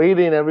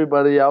waiting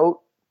everybody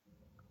out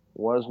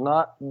was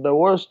not the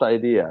worst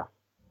idea.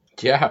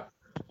 Yeah.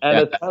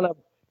 And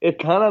it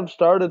kind of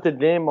started to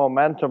gain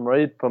momentum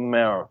right from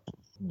there.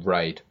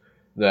 Right.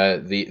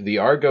 The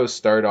Argos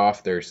start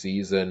off their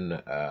season,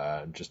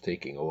 I'm just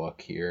taking a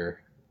look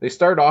here. They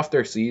start off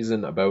their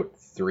season about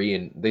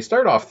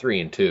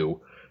 3-2.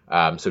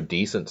 So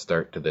decent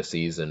start to the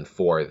season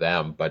for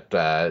them, but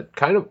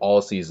kind of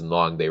all season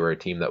long they were a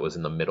team that was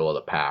in the middle of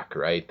the pack,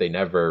 right? They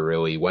never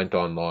really went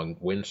on long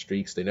win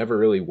streaks. They never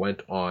really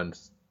went on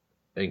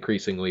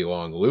increasingly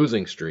long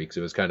losing streaks.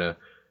 It was kind of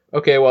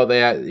okay. Well, they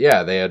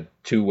had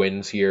 2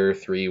 wins here,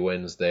 3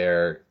 wins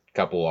there,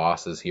 couple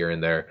losses here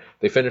and there.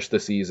 They finished the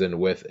season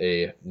with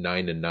a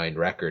 9-9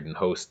 record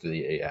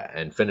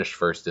and finished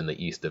first in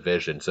the East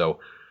Division. So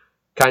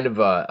kind of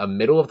a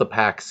middle of the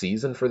pack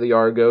season for the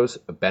Argos,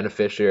 a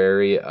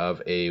beneficiary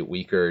of a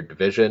weaker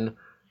division.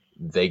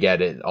 They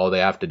get it. All they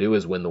have to do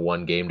is win the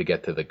 1 game to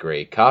get to the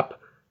Grey Cup.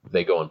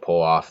 They go and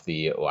pull off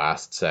the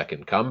last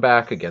second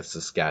comeback against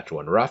the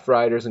Saskatchewan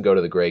Roughriders and go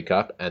to the Grey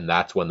Cup, and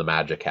that's when the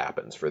magic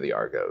happens for the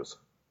Argos.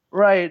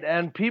 Right,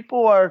 and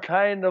people are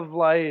kind of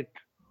like,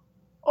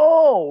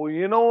 oh,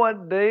 you know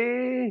what?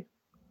 They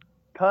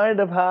kind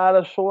of had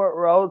a short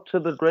route to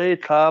the Grey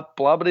Cup,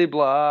 blah, blah,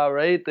 blah,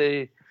 right?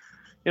 They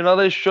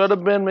should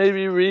have been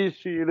maybe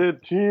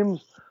reseeded.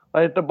 Teams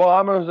like the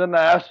Bombers and the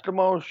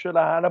Eskimos should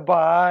have had a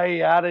bye,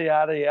 yada,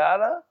 yada,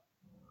 yada.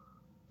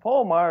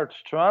 Full March.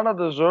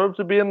 Toronto deserves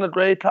to be in the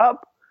Grey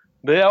Cup.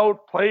 they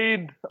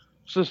outplayed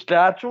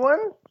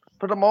Saskatchewan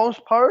for the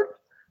most part,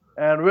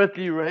 and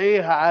Ricky Ray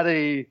had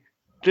a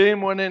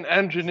game-winning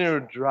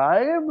engineered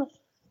drive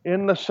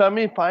in the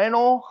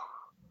semifinal,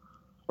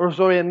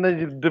 in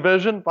the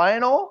division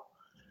final,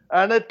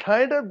 and it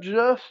kind of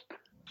just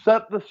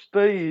set the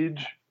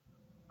stage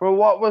for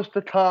what was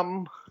to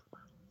come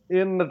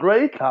in the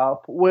Grey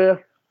Cup with,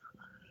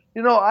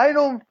 I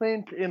don't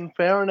think, in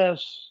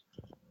fairness,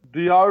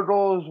 the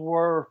Argos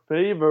were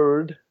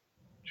favored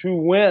to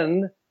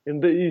win in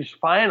the East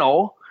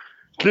Final,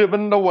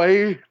 given the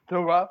way the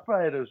Rough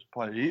Riders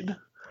played.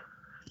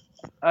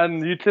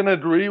 And you can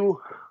agree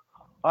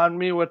on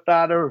me with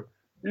that, or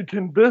you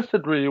can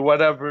disagree,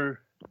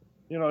 whatever,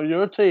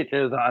 your take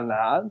is on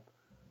that.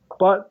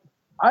 But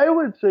I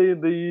would say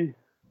the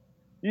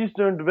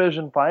Eastern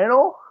Division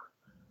Final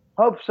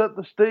helped set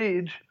the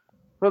stage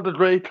for the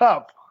Grey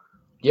Cup.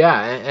 Yeah,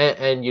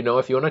 and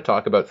if you want to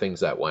talk about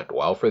things that went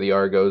well for the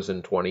Argos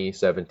in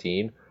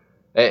 2017,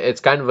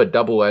 it's kind of a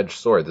double-edged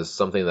sword. This is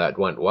something that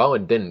went well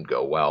and didn't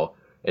go well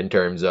in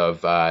terms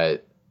of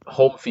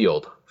home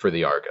field for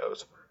the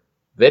Argos.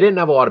 They didn't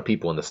have a lot of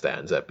people in the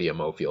stands at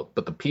BMO Field,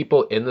 but the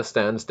people in the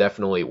stands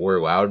definitely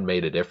were loud and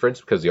made a difference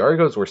because the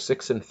Argos were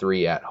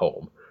 6-3 at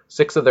home.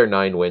 6 of their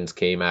 9 wins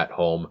came at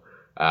home.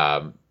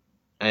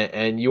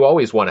 And you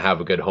always want to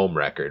have a good home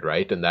record,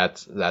 right? And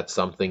that's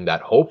something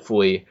that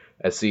hopefully,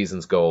 as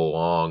seasons go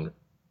along,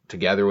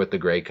 together with the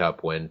Grey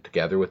Cup win,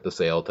 together with the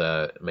sale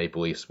to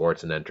Maple Leaf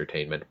Sports and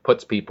Entertainment,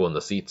 puts people in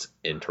the seats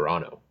in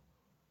Toronto.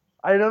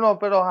 I don't know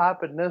if it'll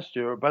happen this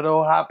year, but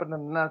it'll happen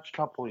in the next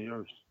couple of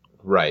years.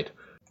 Right.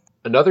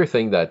 Another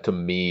thing that, to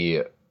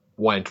me,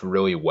 went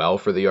really well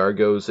for the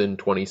Argos in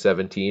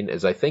 2017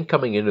 is I think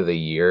coming into the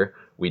year,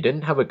 we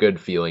didn't have a good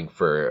feeling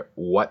for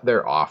what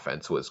their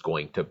offense was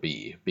going to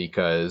be,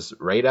 because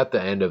right at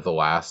the end of the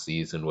last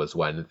season was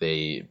when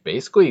they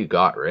basically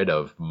got rid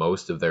of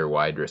most of their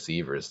wide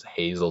receivers,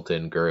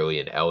 Hazelton, Gurley,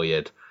 and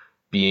Elliott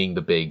being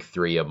the big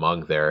three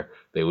among there.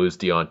 They lose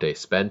Diontae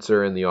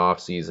Spencer in the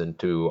offseason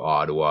to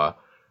Ottawa.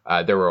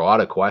 There were a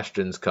lot of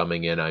questions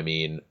coming in. I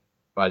mean,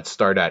 let's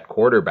start at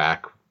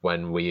quarterback.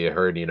 When we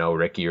heard,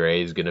 Ricky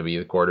Ray is going to be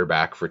the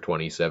quarterback for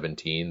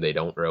 2017, they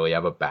don't really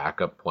have a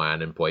backup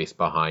plan in place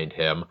behind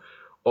him.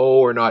 Oh,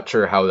 we're not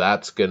sure how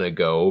that's going to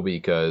go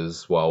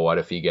because, well, what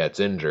if he gets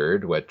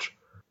injured? Which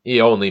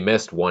he only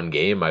missed one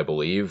game, I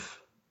believe,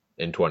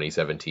 in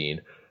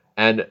 2017.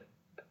 And,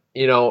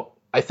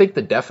 I think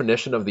the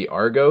definition of the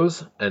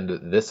Argos,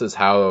 and this is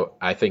how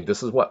I think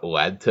this is what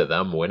led to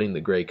them winning the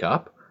Grey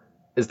Cup,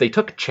 is they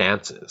took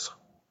chances.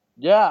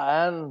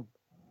 Yeah, and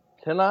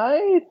can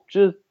I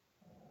just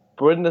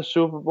bring the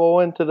Super Bowl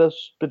into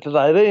this? Because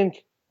I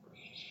think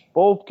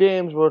both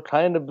games were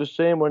kind of the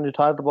same when you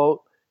talked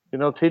about,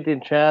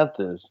 taking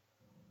chances.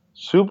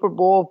 Super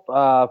Bowl,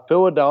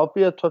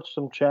 Philadelphia took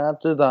some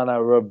chances on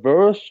a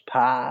reverse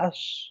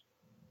pass.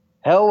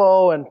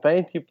 Hello, and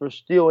thank you for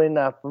stealing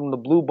that from the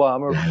Blue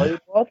Bomber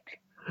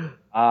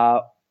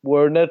playbook.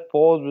 Where Nick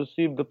Foles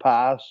received the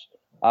pass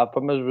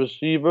from his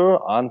receiver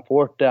on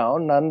 4th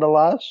down,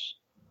 nonetheless,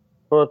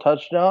 for a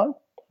touchdown.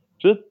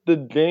 Just the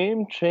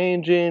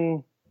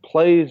game-changing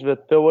plays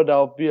that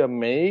Philadelphia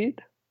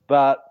made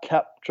that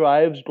kept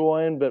drives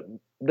going, but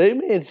they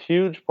made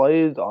huge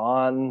plays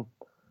on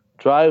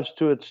drives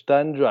to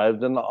extend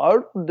drives, and the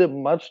Argos did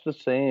much the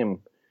same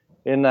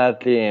in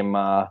that game.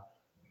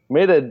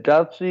 Made a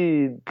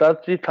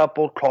gutsy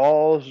couple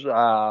calls,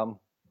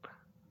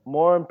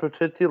 more in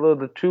particular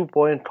the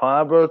 2-point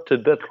convert to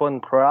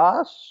Declan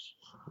Cross.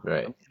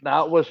 Right.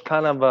 That was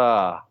kind of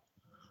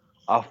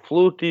a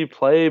fluky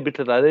play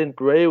because I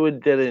think Ray was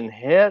getting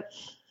hit,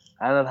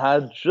 and it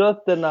had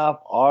just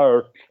enough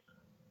arc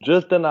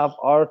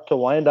to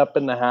wind up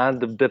in the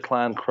hands of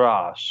Declan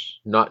Cross.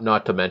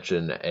 Not to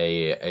mention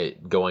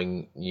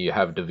you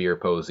have DeVere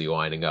Posey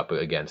lining up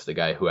against a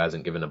guy who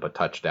hasn't given up a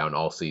touchdown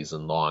all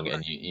season long,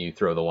 and you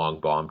throw the long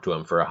bomb to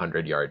him for a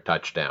 100-yard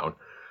touchdown.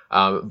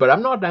 But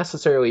I'm not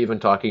necessarily even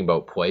talking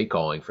about play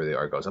calling for the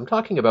Argos. I'm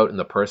talking about in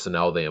the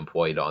personnel they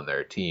employed on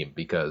their team,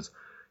 because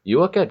you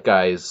look at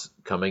guys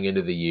coming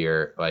into the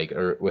year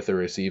with a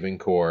receiving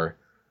core,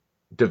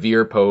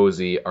 DeVere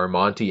Posey,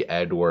 Armonte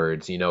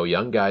Edwards,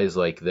 young guys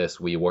like this,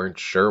 we weren't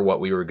sure what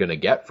we were going to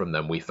get from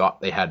them. We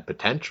thought they had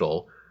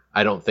potential.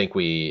 I don't think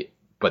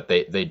but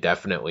they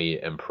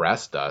definitely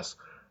impressed us.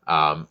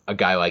 A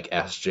guy like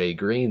S.J.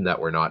 Green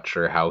that we're not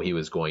sure how he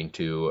was going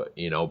to,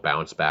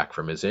 bounce back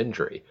from his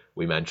injury.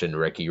 We mentioned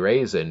Ricky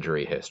Ray's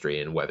injury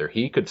history and whether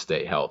he could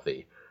stay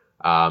healthy.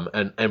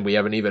 And we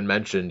haven't even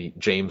mentioned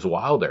James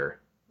Wilder.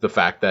 The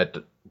fact that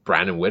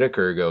Brandon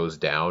Whitaker goes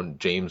down,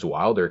 James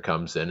Wilder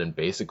comes in and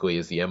basically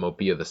is the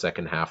MOP of the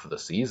second half of the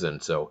season.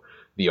 So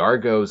the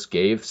Argos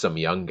gave some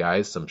young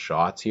guys some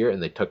shots here,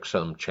 and they took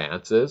some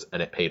chances,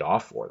 and it paid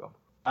off for them.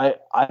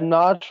 I'm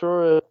not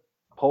sure if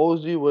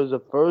Posey was a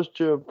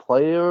first-year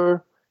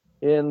player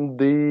in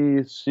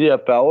the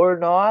CFL or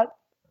not.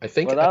 I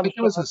think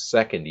it was his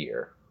second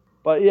year.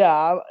 But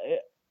yeah,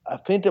 I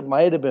think it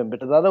might have been,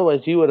 because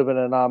otherwise he would have been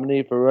a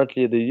nominee for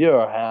Rookie of the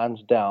Year,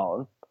 hands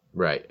down.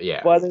 Right,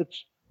 yeah. But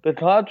the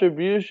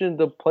contribution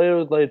to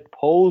players like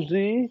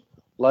Posey,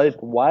 like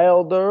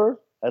Wilder,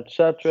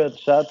 etc.,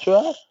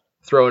 etc.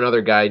 Throw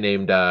another guy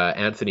named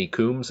Anthony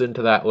Coombs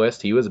into that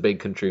list. He was a big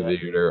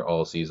contributor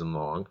all season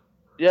long.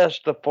 Yes,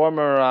 the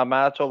former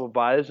Manitoba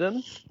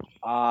Bison.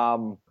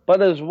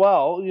 But as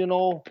well,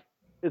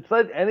 it's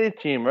like any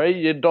team, right?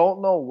 You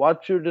don't know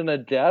what you're gonna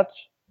get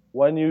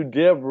when you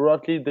give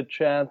rookie the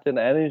chance in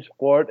any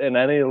sport, in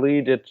any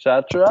league,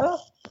 etc.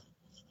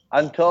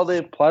 Until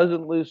they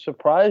pleasantly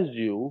surprise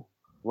you,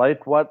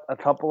 like what a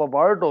couple of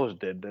Ardos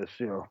did this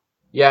year.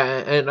 Yeah,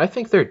 and I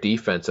think their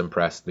defense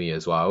impressed me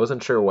as well. I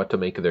wasn't sure what to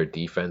make of their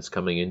defense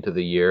coming into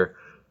the year,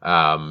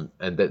 and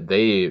that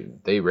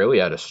they really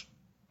had a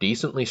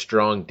decently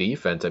strong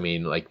defense. I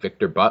mean, like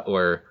Victor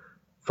Butler,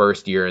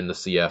 first year in the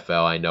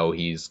CFL. I know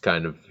he's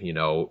kind of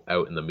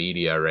out in the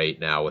media right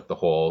now with the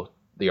whole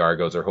the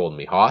Argos are holding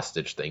me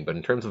hostage thing. But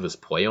in terms of his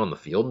play on the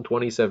field in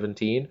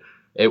 2017,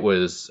 he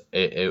was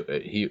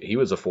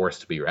a force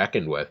to be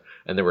reckoned with.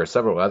 And there were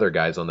several other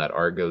guys on that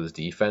Argos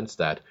defense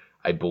that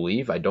I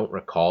believe, I don't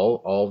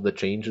recall all of the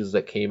changes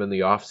that came in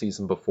the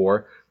offseason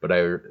before, but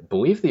I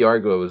believe the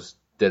Argos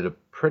did a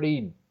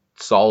pretty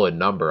solid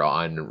number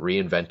on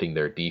reinventing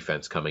their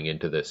defense coming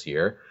into this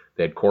year.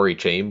 They had Corey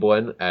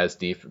Chamberlain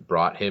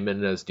brought him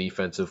in as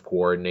defensive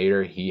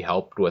coordinator. He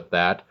helped with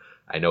that.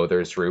 I know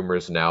there's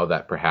rumors now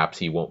that perhaps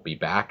he won't be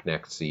back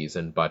next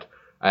season, but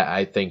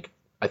I think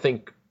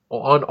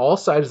on all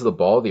sides of the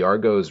ball, the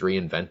Argos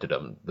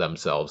reinvented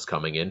themselves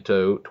coming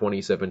into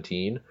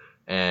 2017,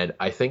 and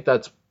I think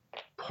that's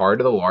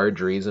part of the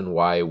large reason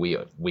why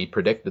we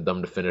predicted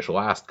them to finish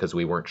last, because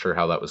we weren't sure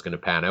how that was going to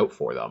pan out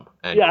for them.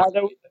 And yeah,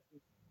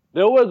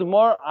 there was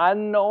more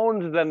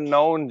unknowns than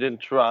knowns in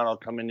Toronto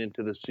coming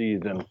into the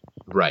season.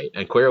 Right,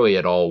 and clearly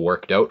it all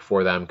worked out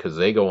for them because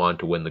they go on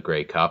to win the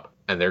Grey Cup,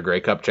 and they're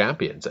Grey Cup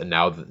champions. And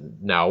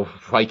now,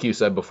 like you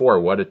said before,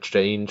 what a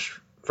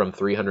change from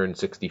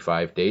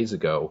 365 days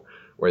ago,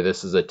 where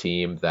this is a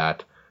team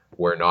that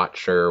we're not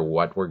sure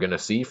what we're going to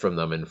see from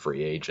them in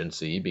free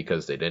agency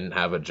because they didn't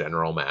have a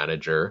general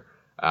manager,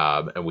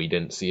 and we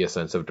didn't see a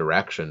sense of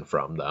direction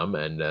from them.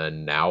 And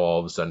then now all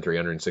of a sudden,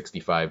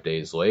 365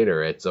 days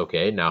later, it's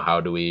okay. Now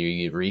how do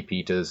we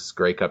repeat as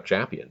Grey Cup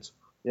champions?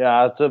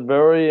 Yeah, it's a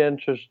very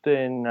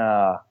interesting.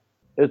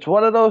 It's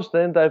one of those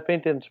things I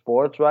think in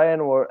sports,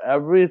 Ryan, where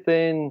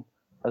everything,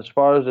 as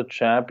far as a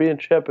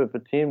championship, if a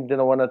team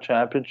didn't win a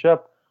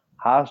championship,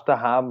 has to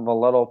have a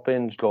little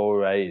things go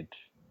right.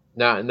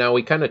 Now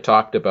we kind of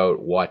talked about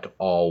what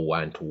all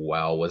went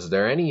well. Was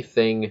there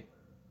anything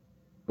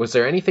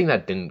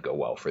that didn't go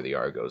well for the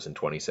Argos in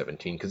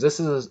 2017? Because this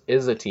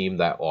is a team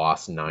that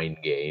lost 9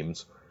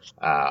 games.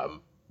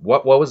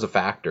 What was the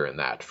factor in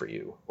that for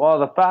you? Well,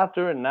 the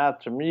factor in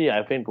that, to me,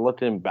 I think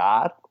looking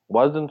back,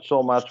 wasn't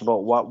so much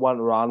about what went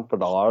wrong for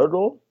the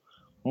Argos,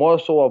 more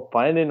so of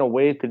finding a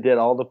way to get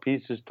all the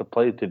pieces to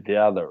play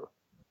together.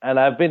 And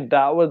I think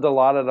that was a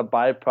lot of the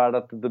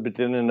byproduct at the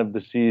beginning of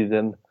the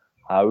season.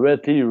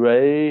 Ricky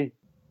Ray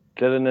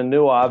getting a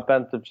new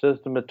offensive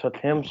system. It took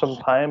him some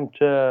time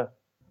to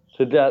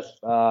get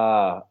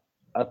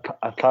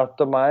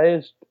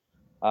customized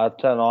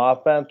to an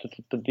offense. It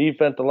took the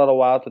defense a little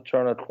while to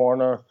turn a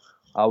corner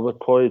with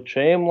Corey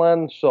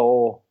Chamberlain.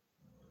 So,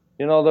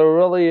 there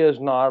really is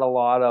not a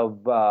lot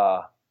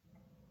of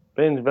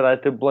things that I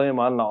could blame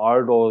on the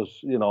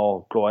Argos,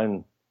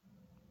 going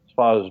as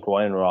far as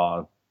going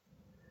wrong.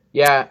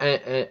 Yeah,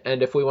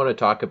 and if we want to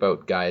talk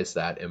about guys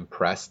that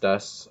impressed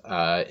us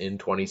in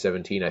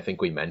 2017, I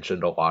think we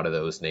mentioned a lot of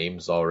those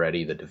names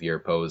already. The DeVere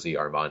Posey,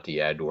 Armonte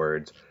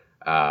Edwards,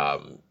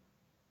 the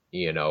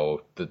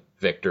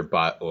Victor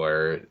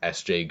Butler,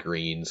 S.J.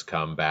 Green's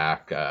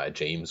comeback,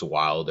 James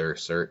Wilder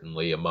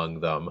certainly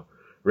among them.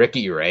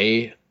 Ricky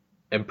Ray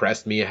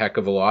impressed me a heck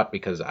of a lot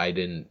because I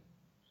didn't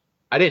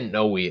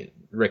know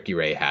Ricky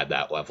Ray had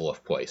that level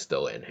of play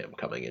still in him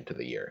coming into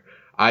the year.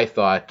 I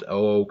thought,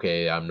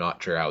 okay, I'm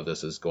not sure how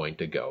this is going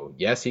to go.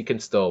 Yes, he can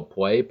still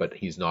play, but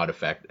he's not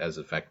as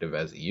effective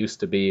as he used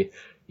to be.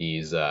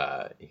 He's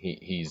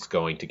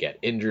going to get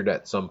injured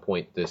at some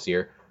point this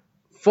year.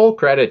 Full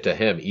credit to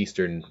him,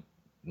 Eastern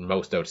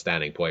Most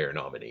Outstanding Player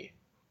nominee.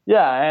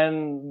 Yeah,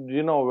 and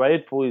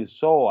rightfully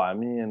so. I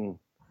mean,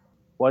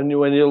 when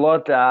you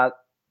look at,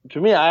 to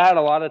me, I had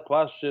a lot of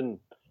questions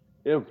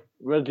if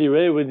Ricky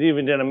Ray was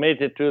even going to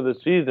make it through the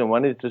season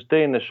when he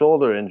sustained the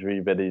shoulder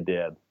injury that he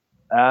did.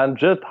 And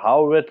just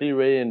how Ricky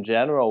Ray in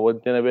general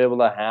was going to be able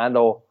to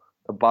handle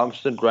the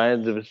bumps and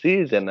grinds of a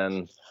season.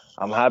 And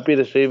I'm happy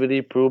to say that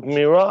he proved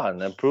me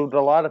wrong and proved a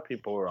lot of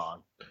people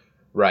wrong.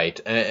 Right.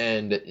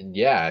 And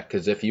yeah,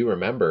 because if you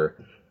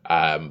remember,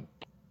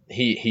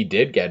 he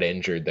did get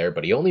injured there,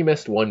 but he only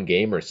missed 1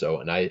 game or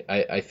so. And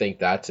I think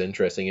that's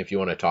interesting if you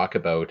want to talk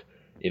about,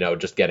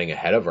 just getting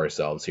ahead of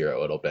ourselves here a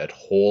little bit.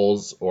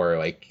 Holes or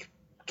like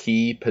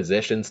key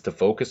positions to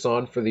focus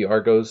on for the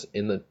Argos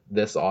in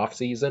this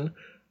offseason.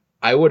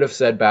 I would have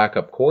said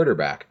backup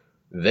quarterback.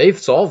 They've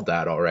solved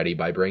that already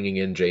by bringing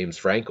in James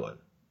Franklin.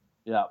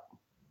 Yeah.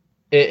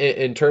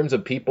 In terms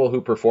of people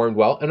who performed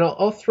well, and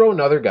I'll throw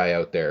another guy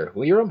out there,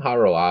 Liram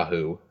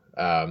Haralahu.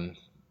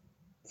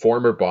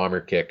 former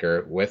Bomber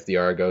kicker with the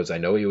Argos. I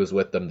know he was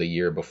with them the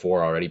year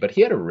before already, but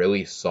he had a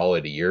really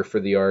solid year for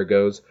the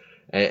Argos.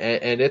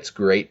 And it's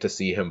great to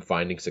see him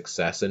finding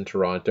success in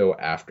Toronto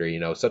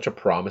after, such a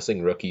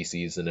promising rookie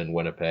season in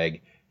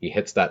Winnipeg. He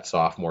hits that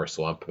sophomore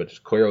slump,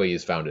 but clearly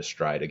he's found his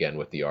stride again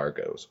with the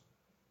Argos.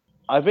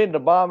 I think the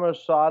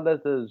Bombers saw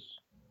this as,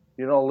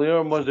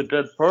 Liam was a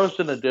good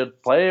person, a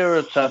good player,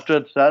 etc.,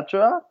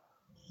 etc.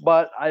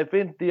 But I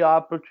think the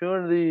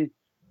opportunity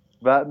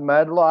that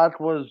Medlock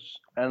was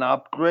an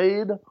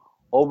upgrade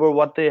over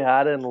what they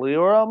had in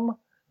Liam,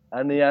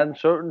 and the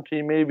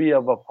uncertainty maybe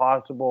of a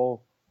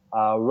possible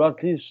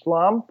rookie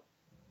slump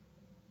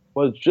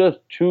was just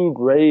too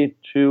great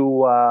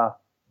to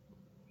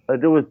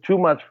like it was too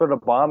much for the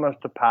Bombers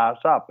to pass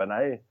up. And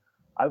I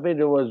think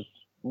it was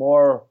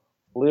more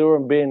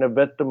Liam being a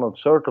victim of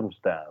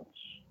circumstance.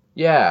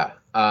 Yeah.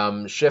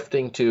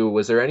 Shifting to,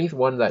 was there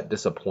anyone that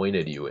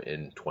disappointed you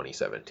in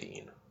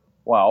 2017?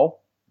 Well,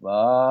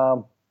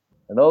 I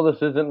know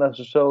this isn't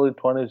necessarily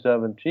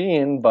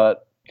 2017,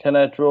 but can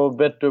I throw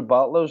Victor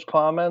Butler's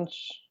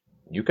comments?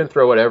 You can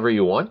throw whatever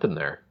you want in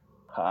there.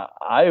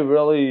 I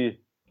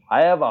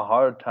have a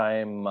hard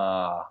time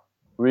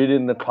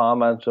reading the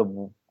comments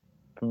of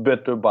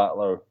Victor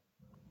Butler.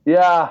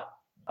 Yeah,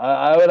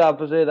 I would have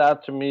to say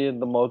that to me is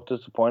the most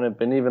disappointing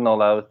thing, even though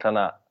that was kind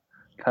of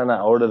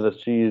out of the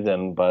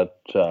season. But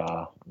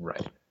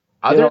right.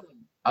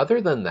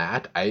 Other than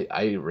that,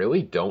 I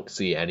really don't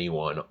see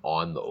anyone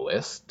on the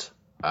list,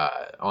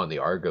 on the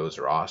Argos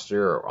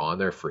roster or on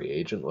their free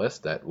agent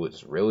list that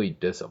was really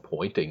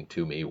disappointing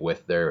to me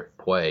with their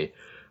play.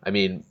 I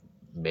mean,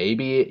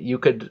 maybe you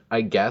could,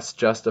 I guess,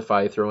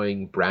 justify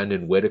throwing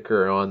Brandon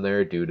Whitaker on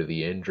there due to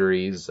the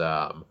injuries,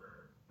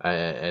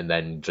 and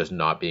then just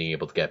not being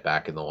able to get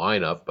back in the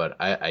lineup. But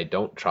I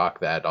don't chalk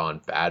that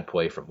on bad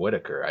play from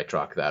Whitaker. I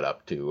chalk that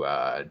up to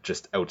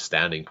just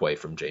outstanding play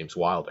from James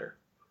Wilder.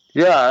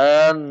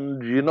 Yeah,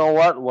 and you know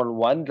what? When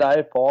one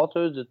guy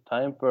falters, it's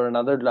time for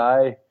another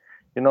guy,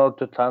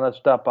 to kind of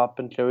step up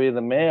and carry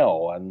the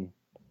mail.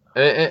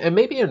 And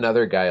maybe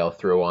another guy I'll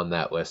throw on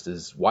that list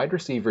is wide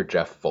receiver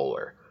Jeff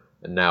Fuller.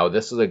 Now,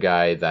 this is a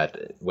guy that,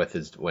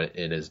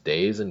 in his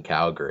days in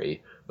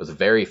Calgary, was a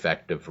very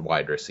effective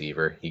wide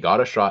receiver. He got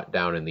a shot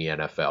down in the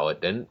NFL.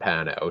 It didn't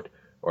pan out,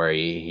 or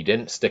he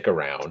didn't stick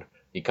around.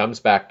 He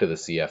comes back to the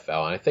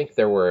CFL, and I think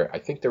there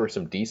were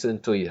some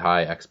decently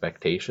high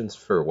expectations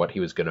for what he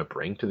was going to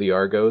bring to the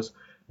Argos.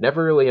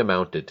 Never really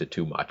amounted to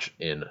too much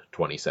in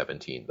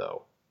 2017,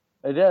 though.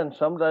 Again,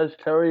 some guys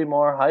carry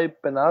more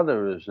hype than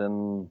others,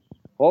 and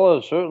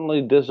Fuller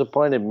certainly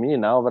disappointed me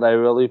now that I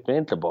really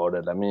think about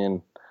it. I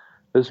mean,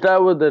 this guy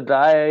was the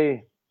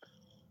guy,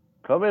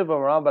 correct me if I'm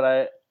wrong,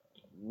 but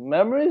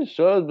memory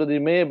serves that he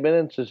may have been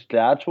in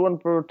Saskatchewan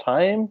for a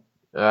time.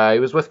 He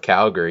was with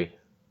Calgary.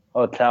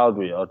 Oh,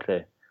 Calgary,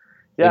 okay.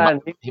 Yeah,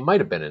 he might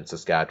have been in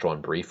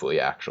Saskatchewan briefly,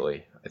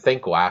 actually. I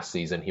think last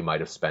season he might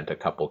have spent a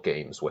couple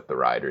games with the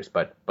Riders,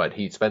 but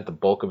he spent the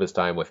bulk of his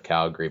time with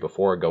Calgary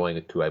before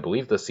going to, I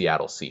believe, the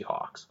Seattle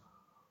Seahawks.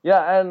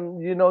 Yeah,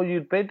 and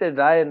you'd think that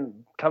guy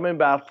coming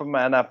back from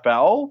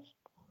NFL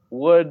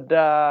would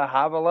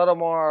have a little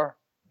more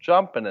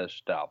jump in his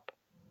step.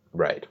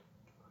 Right.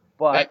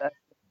 But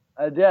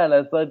again,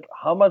 it's like,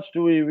 how much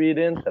do we read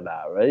into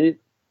that, right?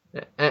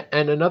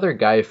 And another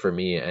guy for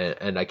me,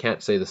 and I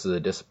can't say this is a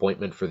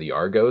disappointment for the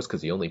Argos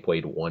because he only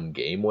played one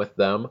game with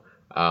them,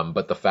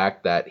 but the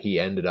fact that he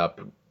ended up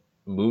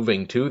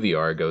moving to the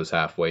Argos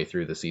halfway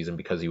through the season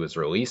because he was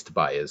released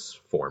by his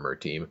former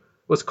team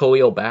was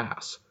Khalil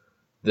Bass.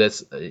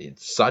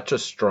 Such a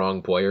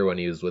strong player when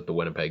he was with the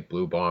Winnipeg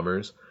Blue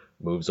Bombers,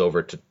 moves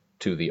over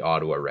to the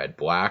Ottawa Red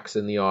Blacks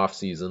in the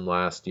offseason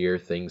last year.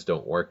 Things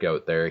don't work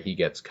out there. He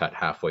gets cut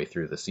halfway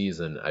through the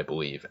season, I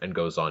believe, and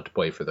goes on to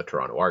play for the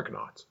Toronto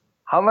Argonauts.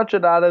 How much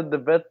of that is the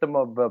victim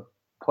of the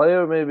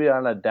player maybe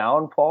on a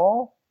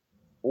downfall,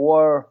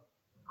 or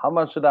how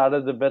much of that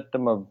is the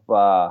victim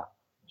of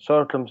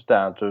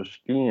circumstance or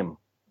scheme?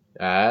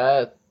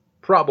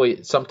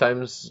 Probably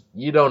sometimes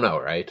you don't know,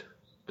 right?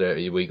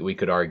 We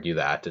could argue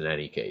that in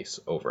any case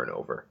over and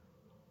over.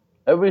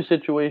 Every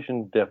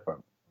situation's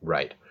different.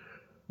 Right.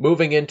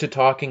 Moving into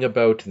talking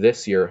about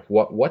this year,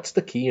 what's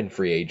the key in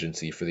free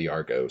agency for the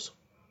Argos?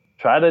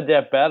 Try to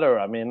get better.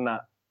 I mean,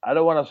 I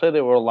don't want to say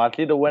they were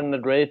lucky to win the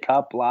Grey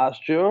Cup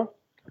last year,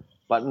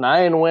 but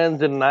 9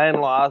 wins and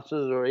 9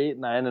 losses, or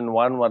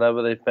 8-9-1,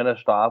 whatever they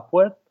finished off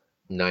with.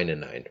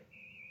 9-9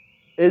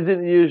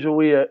 isn't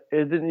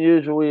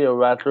usually a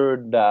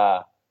record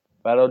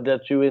that'll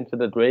get you into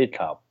the Grey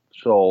Cup.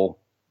 So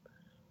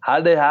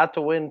had they had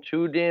to win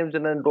 2 games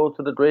and then go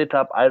to the Grey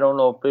Cup, I don't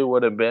know if they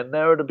would have been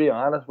there, to be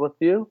honest with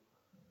you.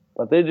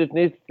 But they just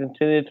need to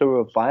continue to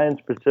refine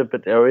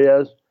specific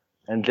areas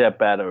and get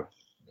better.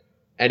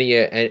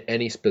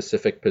 Any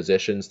specific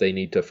positions they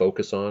need to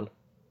focus on?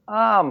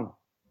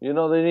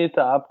 They need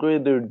to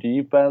upgrade their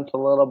defense a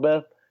little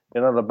bit.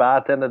 The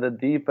back end of the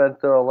defense,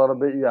 they're a little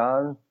bit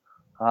young.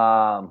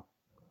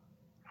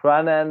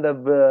 Front end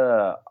of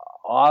the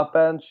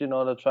offense,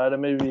 to try to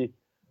maybe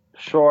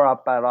shore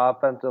up that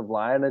offensive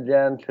line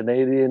again.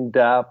 Canadian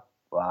depth,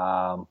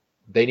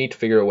 They need to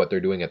figure out what they're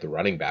doing at the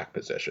running back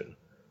position.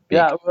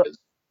 Yeah,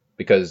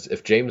 Because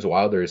if James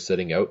Wilder is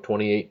sitting out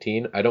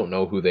 2018, I don't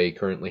know who they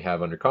currently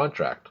have under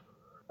contract.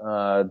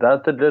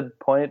 that's a good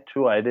point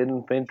too. I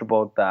didn't think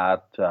about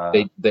that.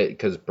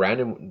 Because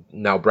Brandon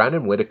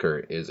Whitaker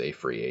is a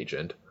free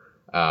agent,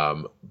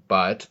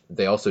 but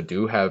they also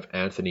do have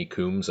Anthony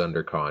Coombs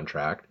under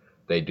contract.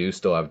 They do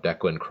still have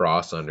Declan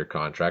Cross under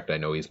contract. I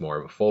know he's more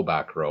of a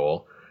fullback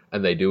role,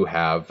 and they do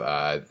have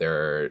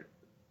their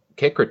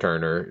kick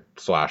returner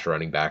 /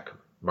 running back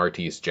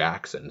Martese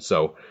Jackson.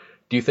 So,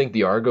 do you think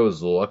the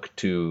Argos look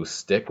to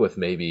stick with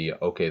maybe,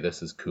 okay,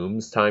 this is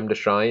Coombs' time to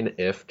shine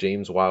if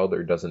James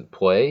Wilder doesn't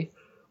play,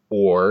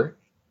 or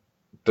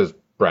does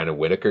Brandon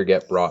Whitaker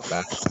get brought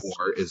back,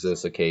 or is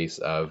this a case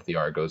of the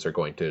Argos are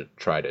going to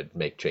try to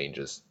make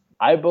changes?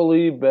 I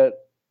believe that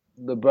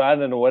the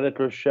Brandon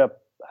Whitaker ship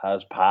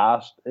has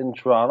passed in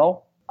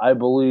Toronto. I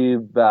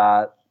believe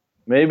that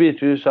maybe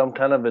through some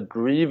kind of a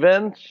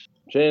grievance,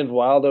 James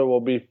Wilder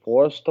will be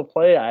forced to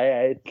play.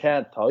 I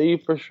can't tell you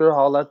for sure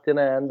how that's going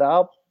to end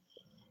up,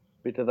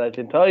 because I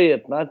can tell you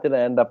it's not going to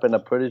end up in a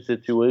pretty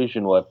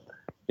situation with,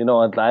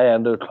 a guy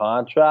under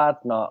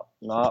contract, not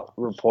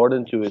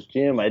reporting to his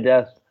team. I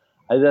just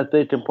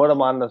they can put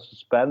him on the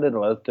suspended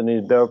list, and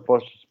he's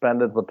therefore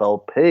suspended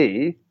without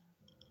pay.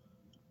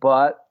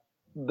 But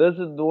this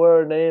is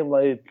where a name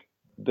like,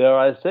 dare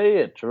I say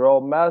it,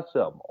 Jerome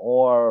Messam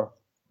or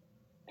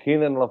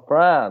Keenan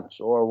LaFrance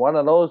or one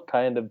of those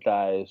kind of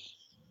guys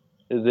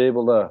is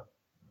able to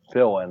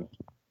fill in.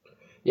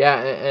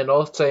 Yeah, and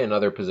I'll say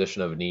another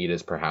position of need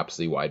is perhaps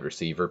the wide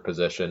receiver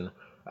position.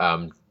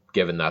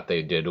 Given that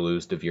they did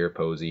lose DeVere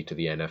Posey to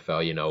the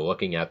NFL,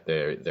 looking at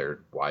their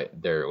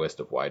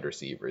list of wide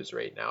receivers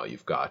right now,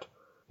 you've got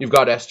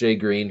S.J.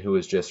 Green, who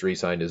has just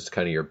re-signed as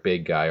kind of your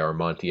big guy, or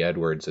Monty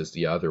Edwards is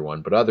the other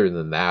one. But other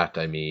than that,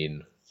 I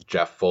mean,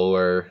 Jeff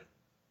Fuller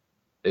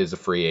is a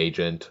free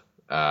agent.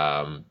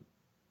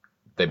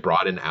 They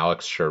brought in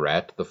Alex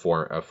Charette,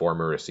 a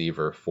former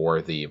receiver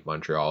for the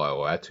Montreal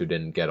Alouettes, who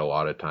didn't get a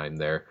lot of time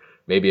there.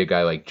 Maybe a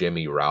guy like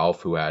Jimmy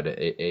Ralph, who had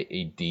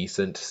a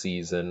decent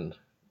season,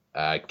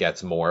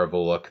 gets more of a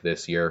look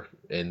this year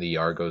in the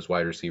Argos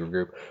wide receiver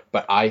group.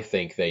 But I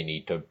think they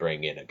need to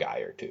bring in a guy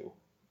or two.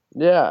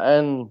 Yeah,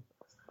 and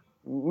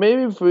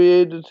maybe free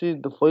agency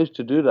is the place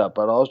to do that,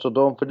 but also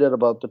don't forget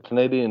about the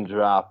Canadian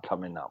draft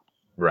coming up.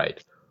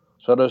 Right.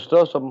 So there's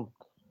still some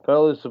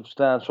fairly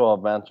substantial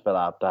events for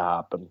that to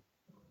happen.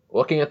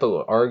 Looking at the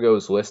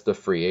Argos list of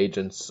free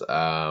agents, do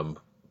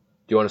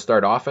you want to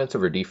start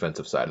offensive or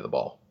defensive side of the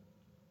ball?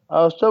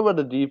 I'll start with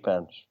the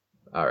defense.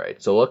 All right.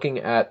 So looking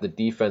at the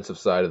defensive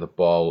side of the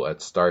ball,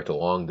 let's start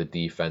along the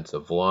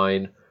defensive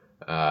line.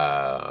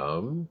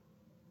 And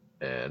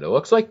it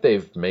looks like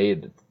they've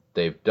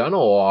done a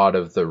lot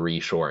of the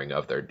reshoring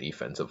of their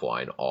defensive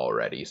line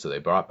already. So they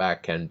brought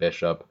back Ken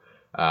Bishop.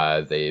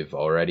 They've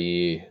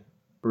already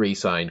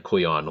re-signed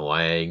Cleon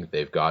Lang.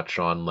 They've got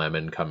Sean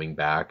Lemon coming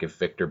back. If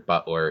Victor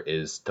Butler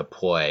is to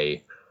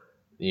play,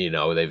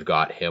 they've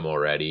got him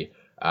already.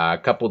 A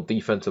couple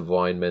defensive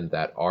linemen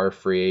that are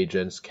free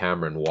agents.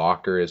 Cameron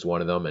Walker is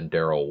one of them, and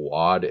Daryl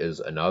Wadd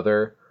is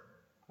another.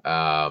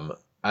 At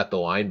the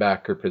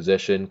linebacker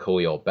position,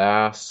 Khalil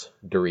Bass,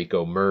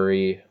 Derico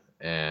Murray,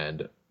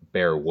 and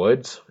Bear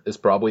Woods is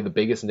probably the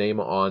biggest name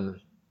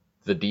on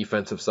the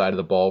defensive side of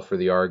the ball for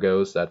the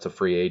Argos. That's a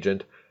free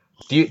agent.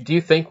 Do you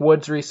think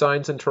Woods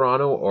resigns in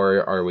Toronto,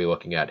 or are we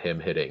looking at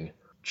him hitting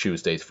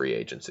Tuesday's free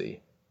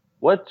agency?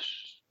 What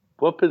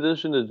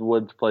position does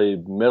Woods play?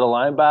 Middle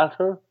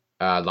linebacker?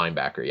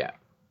 Linebacker, yeah.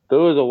 There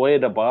was a way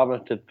the Bombers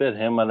could fit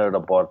him under the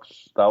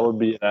books. That would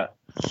be an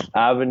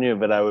avenue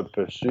that I would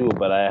pursue,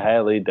 but I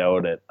highly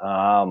doubt it.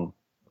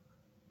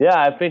 Yeah,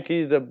 I think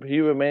he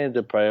remains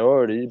a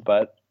priority,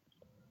 but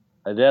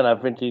again, I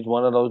think he's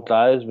one of those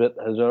guys that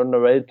has earned the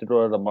right to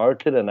go to the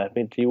market, and I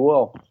think he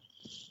will.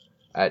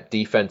 At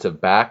defensive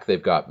back,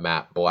 they've got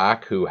Matt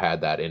Black, who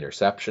had that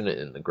interception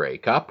in the Grey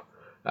Cup.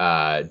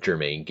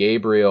 Jermaine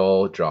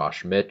Gabriel,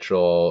 Josh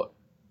Mitchell.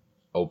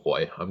 Oh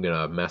boy, I'm going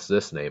to mess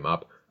this name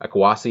up.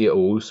 Akwasi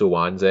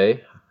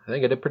Owusu-Wanze. I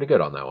think I did pretty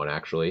good on that one,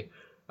 actually.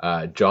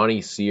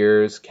 Johnny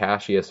Sears,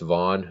 Cassius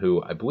Vaughn,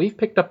 who I believe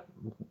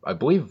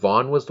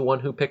Vaughn was the one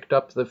who picked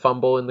up the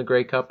fumble in the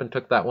Grey Cup and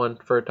took that one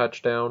for a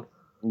touchdown.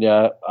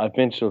 Yeah, I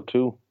think so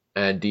too.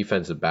 And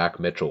defensive back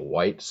Mitchell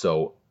White.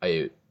 So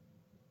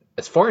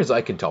as far as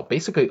I can tell,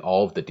 basically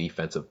all of the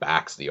defensive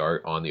backs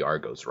on the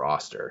Argos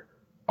roster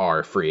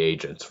are free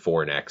agents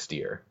for next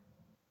year.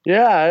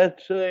 Yeah,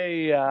 it's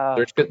a...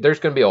 There's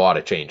going to be a lot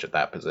of change at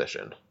that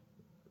position.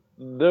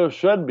 There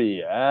should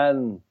be.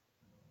 And,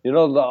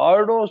 the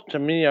Argos, to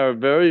me, are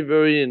very,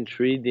 very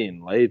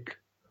intriguing. Like,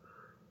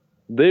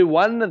 they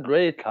won the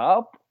Grey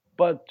Cup,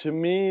 but to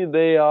me,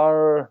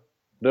 they're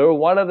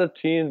one of the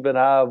teams that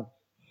have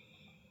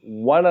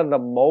one of the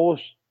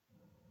most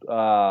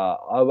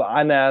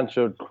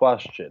unanswered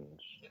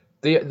questions.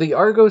 The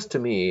Argos, to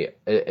me,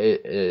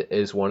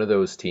 is one of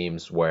those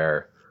teams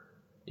where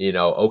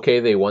Okay,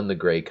 they won the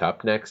Grey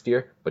Cup next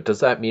year, but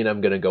does that mean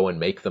I'm going to go and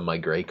make them my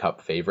Grey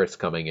Cup favorites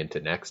coming into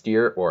next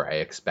year, or I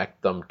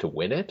expect them to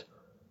win it?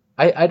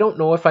 I don't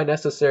know if I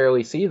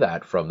necessarily see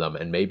that from them,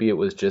 and maybe it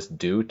was just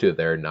due to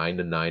their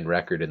 9-9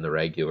 record in the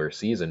regular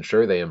season.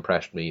 Sure, they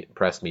impressed me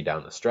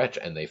down the stretch,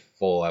 and they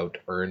full out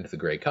earned the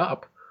Grey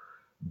Cup,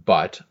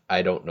 but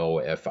I don't know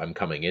if I'm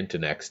coming into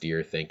next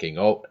year thinking,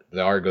 oh,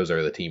 the Argos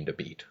are the team to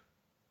beat.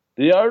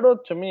 The Argos,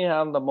 to me,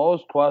 have the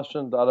most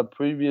questions out of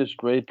previous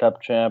Grey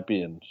Cup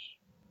champions,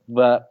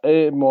 but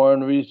more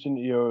in recent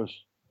years.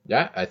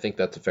 Yeah, I think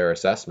that's a fair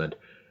assessment.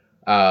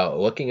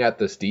 Looking at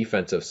this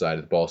defensive side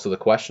of the ball, so the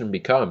question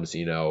becomes,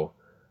 for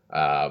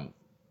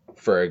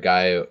a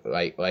guy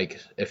like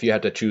if you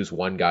had to choose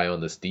one guy on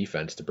this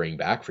defense to bring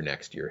back for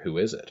next year, who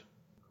is it?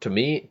 To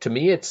me,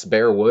 it's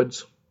Bear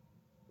Woods,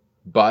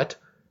 but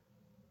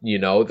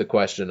the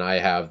question I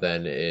have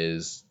then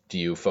is, do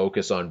you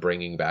focus on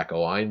bringing back a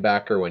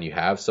linebacker when you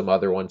have some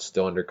other ones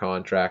still under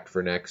contract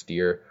for next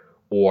year,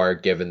 or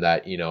given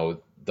that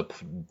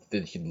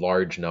the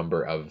large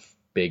number of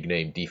big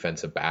name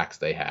defensive backs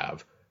they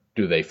have,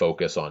 do they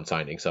focus on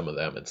signing some of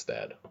them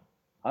instead?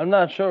 I'm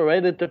not sure,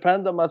 right? It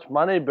depends how much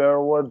money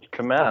Bearwood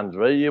commands,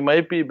 right? You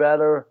might be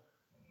better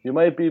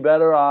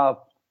off,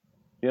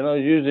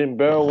 using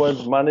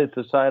Bearwood's money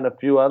to sign a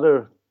few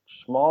other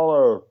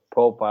smaller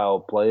profile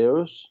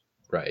players.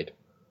 Right.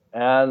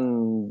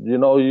 And,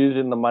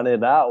 using the money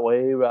that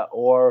way,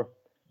 or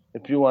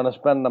if you want to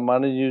spend the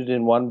money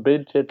using one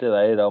big ticket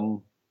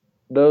item,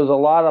 there's a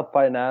lot of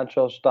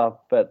financial stuff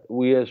that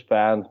we as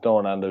fans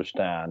don't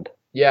understand.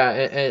 Yeah,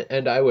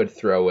 and I would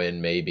throw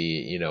in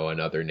maybe,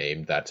 another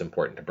name that's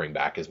important to bring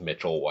back is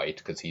Mitchell White,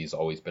 because he's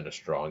always been a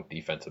strong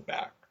defensive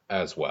back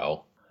as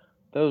well.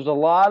 There's a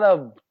lot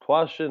of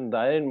questions,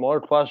 I think more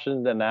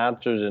questions than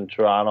answers in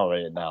Toronto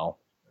right now.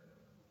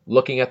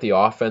 Looking at the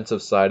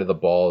offensive side of the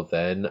ball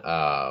then,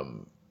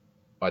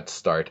 let's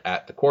start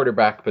at the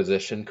quarterback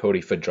position. Cody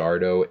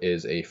Fajardo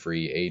is a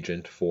free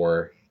agent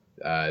for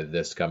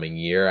this coming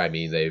year. I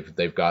mean,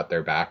 they've got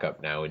their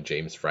backup now in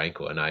James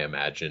Franklin, I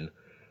imagine.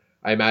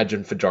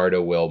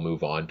 Fajardo will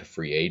move on to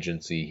free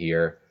agency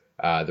here.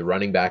 The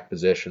running back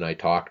position I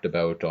talked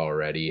about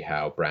already,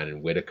 how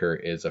Brandon Whitaker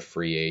is a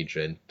free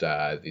agent,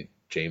 the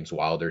James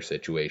Wilder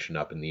situation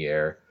up in the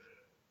air.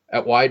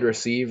 At wide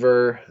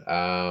receiver,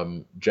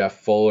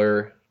 Jeff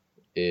Fuller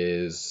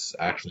is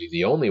actually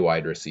the only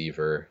wide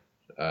receiver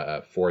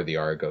for the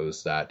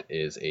Argos that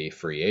is a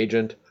free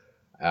agent.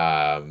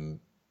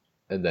 And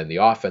then the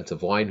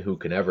offensive line, who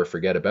can ever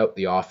forget about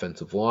the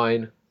offensive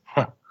line?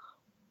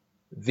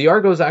 The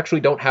Argos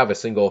actually don't have a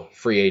single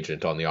free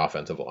agent on the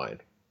offensive line.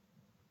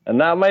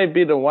 And that might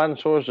be the one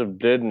source of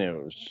good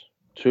news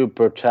to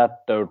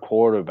protect their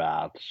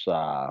quarterbacks.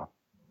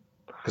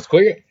 Because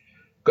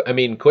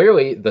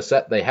clearly the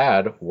set they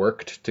had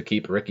worked to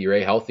keep Ricky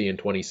Ray healthy in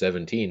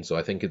 2017, so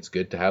I think it's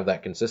good to have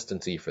that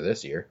consistency for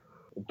this year.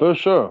 For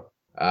sure.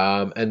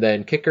 And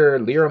then kicker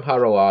Liram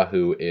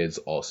Haralahu is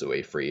also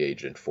a free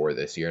agent for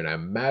this year, and I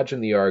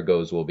imagine the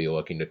Argos will be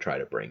looking to try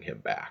to bring him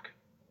back.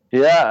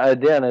 Yeah,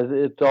 again,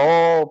 it's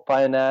all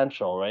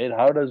financial, right?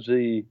 How does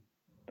the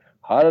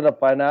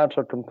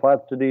financial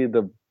complexity,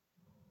 the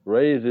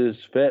raises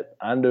fit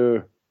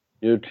under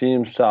your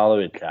team's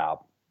salary cap?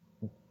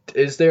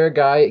 Is there a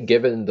guy,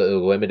 given the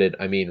limited,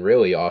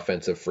 really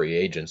offensive free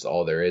agents,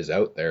 all there is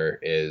out there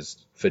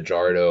is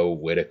Fajardo,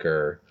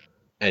 Whitaker,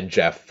 and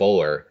Jeff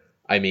Fuller.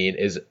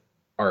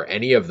 Are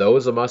any of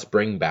those a must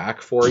bring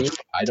back for you?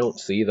 I don't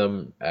see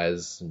them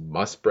as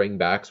must bring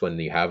backs when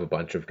you have a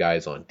bunch of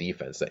guys on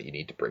defense that you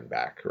need to bring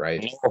back,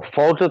 right?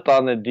 Focus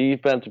on the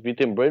defense. If you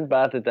can bring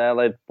back a guy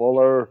like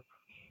Fuller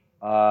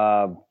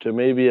to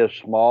maybe a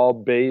small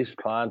base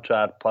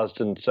contract plus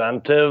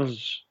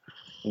incentives,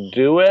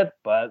 do it,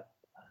 but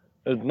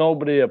there's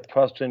nobody a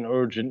pressing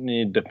urgent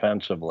need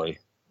defensively.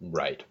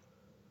 Right.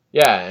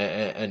 Yeah,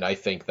 and I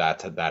think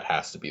that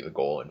has to be the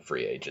goal in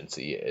free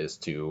agency, is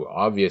to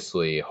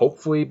obviously,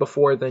 hopefully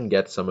before then,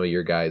 get some of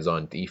your guys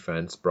on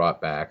defense brought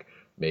back,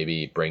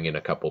 maybe bring in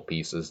a couple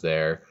pieces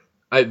there.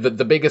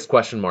 The biggest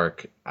question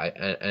mark,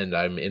 and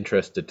I'm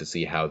interested to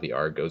see how the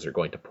Argos are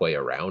going to play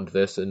around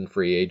this in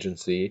free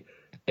agency,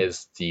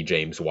 is the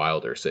James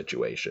Wilder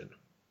situation.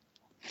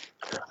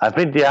 I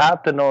think you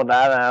have to know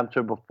that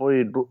answer before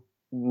you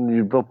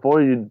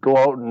go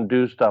out and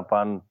do stuff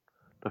on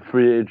the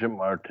free agent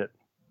market.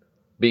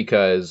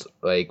 Because,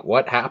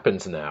 what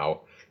happens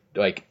now?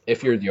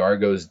 If you're the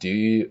Argos, do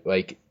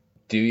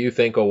you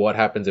think, oh, what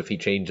happens if he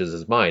changes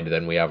his mind?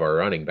 Then we have our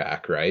running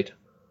back, right?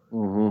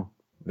 Mm-hmm.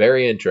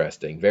 Very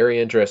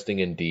interesting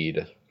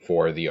indeed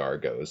for the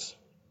Argos.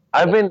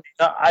 I think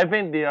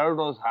the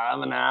Argos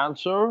have an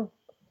answer.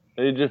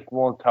 They just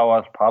won't tell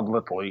us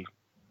publicly.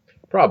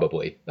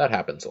 Probably. That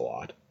happens a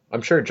lot.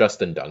 I'm sure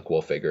Justin Dunk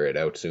will figure it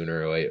out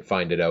sooner or later,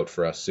 find it out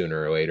for us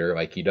sooner or later,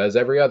 like he does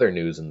every other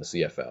news in the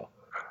CFL.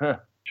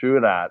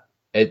 True that.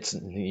 It's,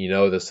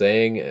 the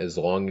saying has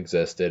long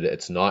existed.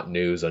 It's not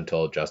news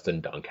until Justin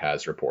Dunk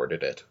has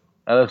reported it.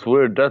 And it's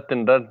weird.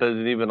 Justin Dunk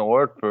doesn't even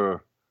work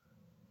for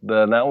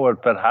the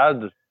network that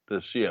has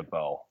the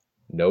CFL.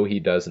 No, he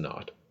does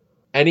not.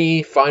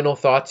 Any final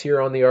thoughts here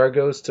on the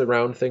Argos to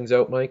round things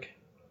out, Mike?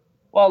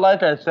 Well,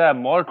 like I said,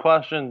 more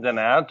questions than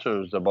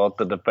answers about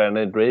the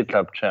defending Grey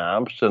Cup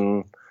champs,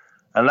 and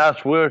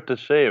that's weird to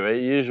say,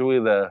 right? Usually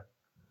the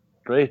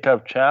Grey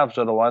Cup champs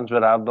are the ones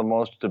that have the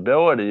most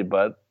stability,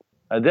 but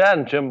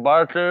again, Jim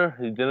Barker,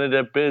 he didn't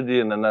get busy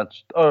in the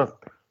next,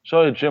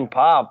 Jim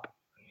Pop,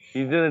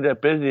 he didn't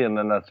get busy in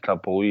the next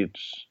couple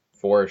weeks.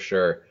 For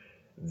sure.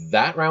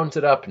 That rounds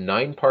it up.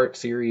 9-part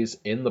series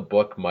in the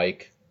book,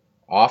 Mike.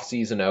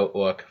 Offseason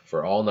Outlook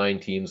for all 9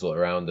 teams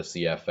around the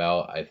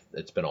CFL.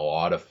 It's been a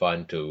lot of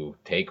fun to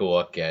take a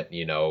look at,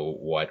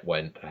 what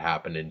went to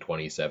happen in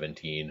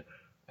 2017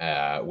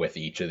 with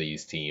each of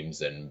these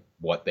teams and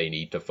what they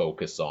need to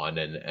focus on.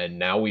 And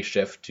now we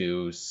shift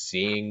to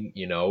seeing,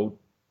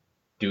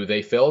 do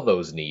they fill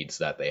those needs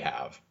that they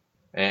have?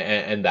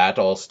 And that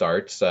all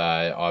starts,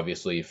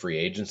 obviously, free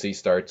agency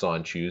starts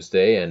on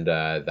Tuesday, and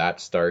that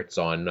starts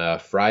on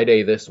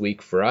Friday this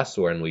week for us,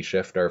 when we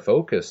shift our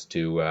focus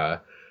to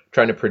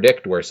trying to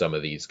predict where some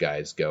of these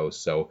guys go.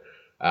 So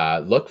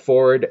look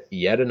forward,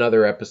 yet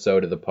another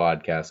episode of the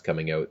podcast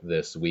coming out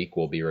this week.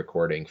 We'll be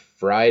recording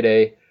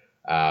Friday,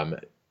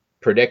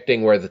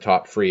 predicting where the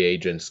top free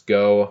agents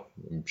go.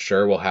 I'm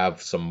sure we'll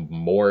have some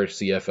more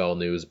CFL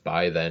news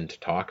by then to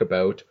talk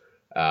about,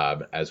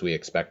 as we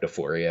expect a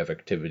flurry of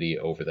activity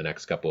over the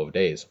next couple of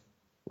days.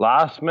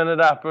 Last minute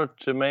effort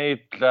to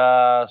make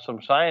some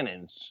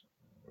signings.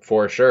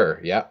 For sure,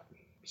 yeah.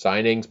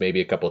 Signings,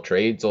 maybe a couple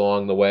trades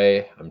along the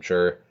way. I'm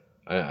sure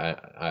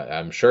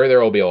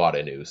there will be a lot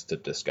of news to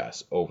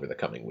discuss over the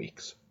coming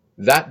weeks.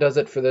 That does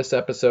it for this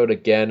episode.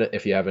 Again,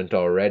 if you haven't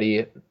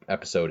already,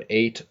 episode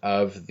 8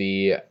 of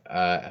the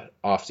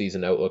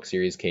Offseason Outlook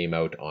series came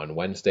out on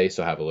Wednesday,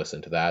 so have a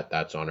listen to that.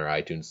 That's on our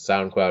iTunes,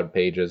 SoundCloud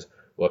pages.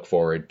 Look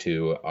forward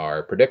to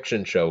our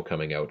prediction show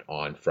coming out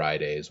on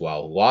Friday as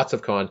well. Lots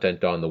of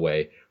content on the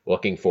way.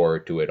 Looking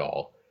forward to it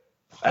all.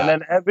 And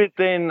then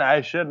everything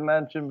I should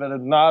mention, but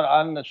it's not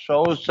on the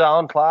show's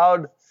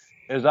SoundCloud,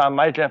 is on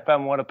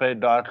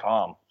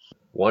MikeFMWinnipeg.com.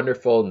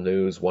 Wonderful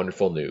news,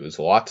 wonderful news.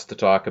 Lots to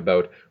talk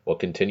about. We'll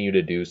continue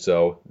to do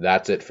so.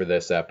 That's it for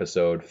this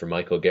episode. For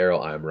Michael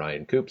Garrell, I'm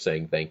Ryan Coop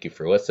saying thank you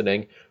for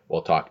listening.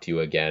 We'll talk to you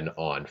again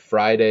on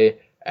Friday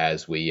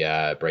as we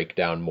break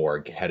down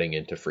more heading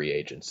into free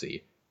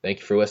agency. Thank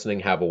you for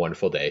listening. Have a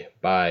wonderful day.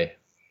 Bye.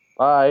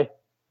 Bye.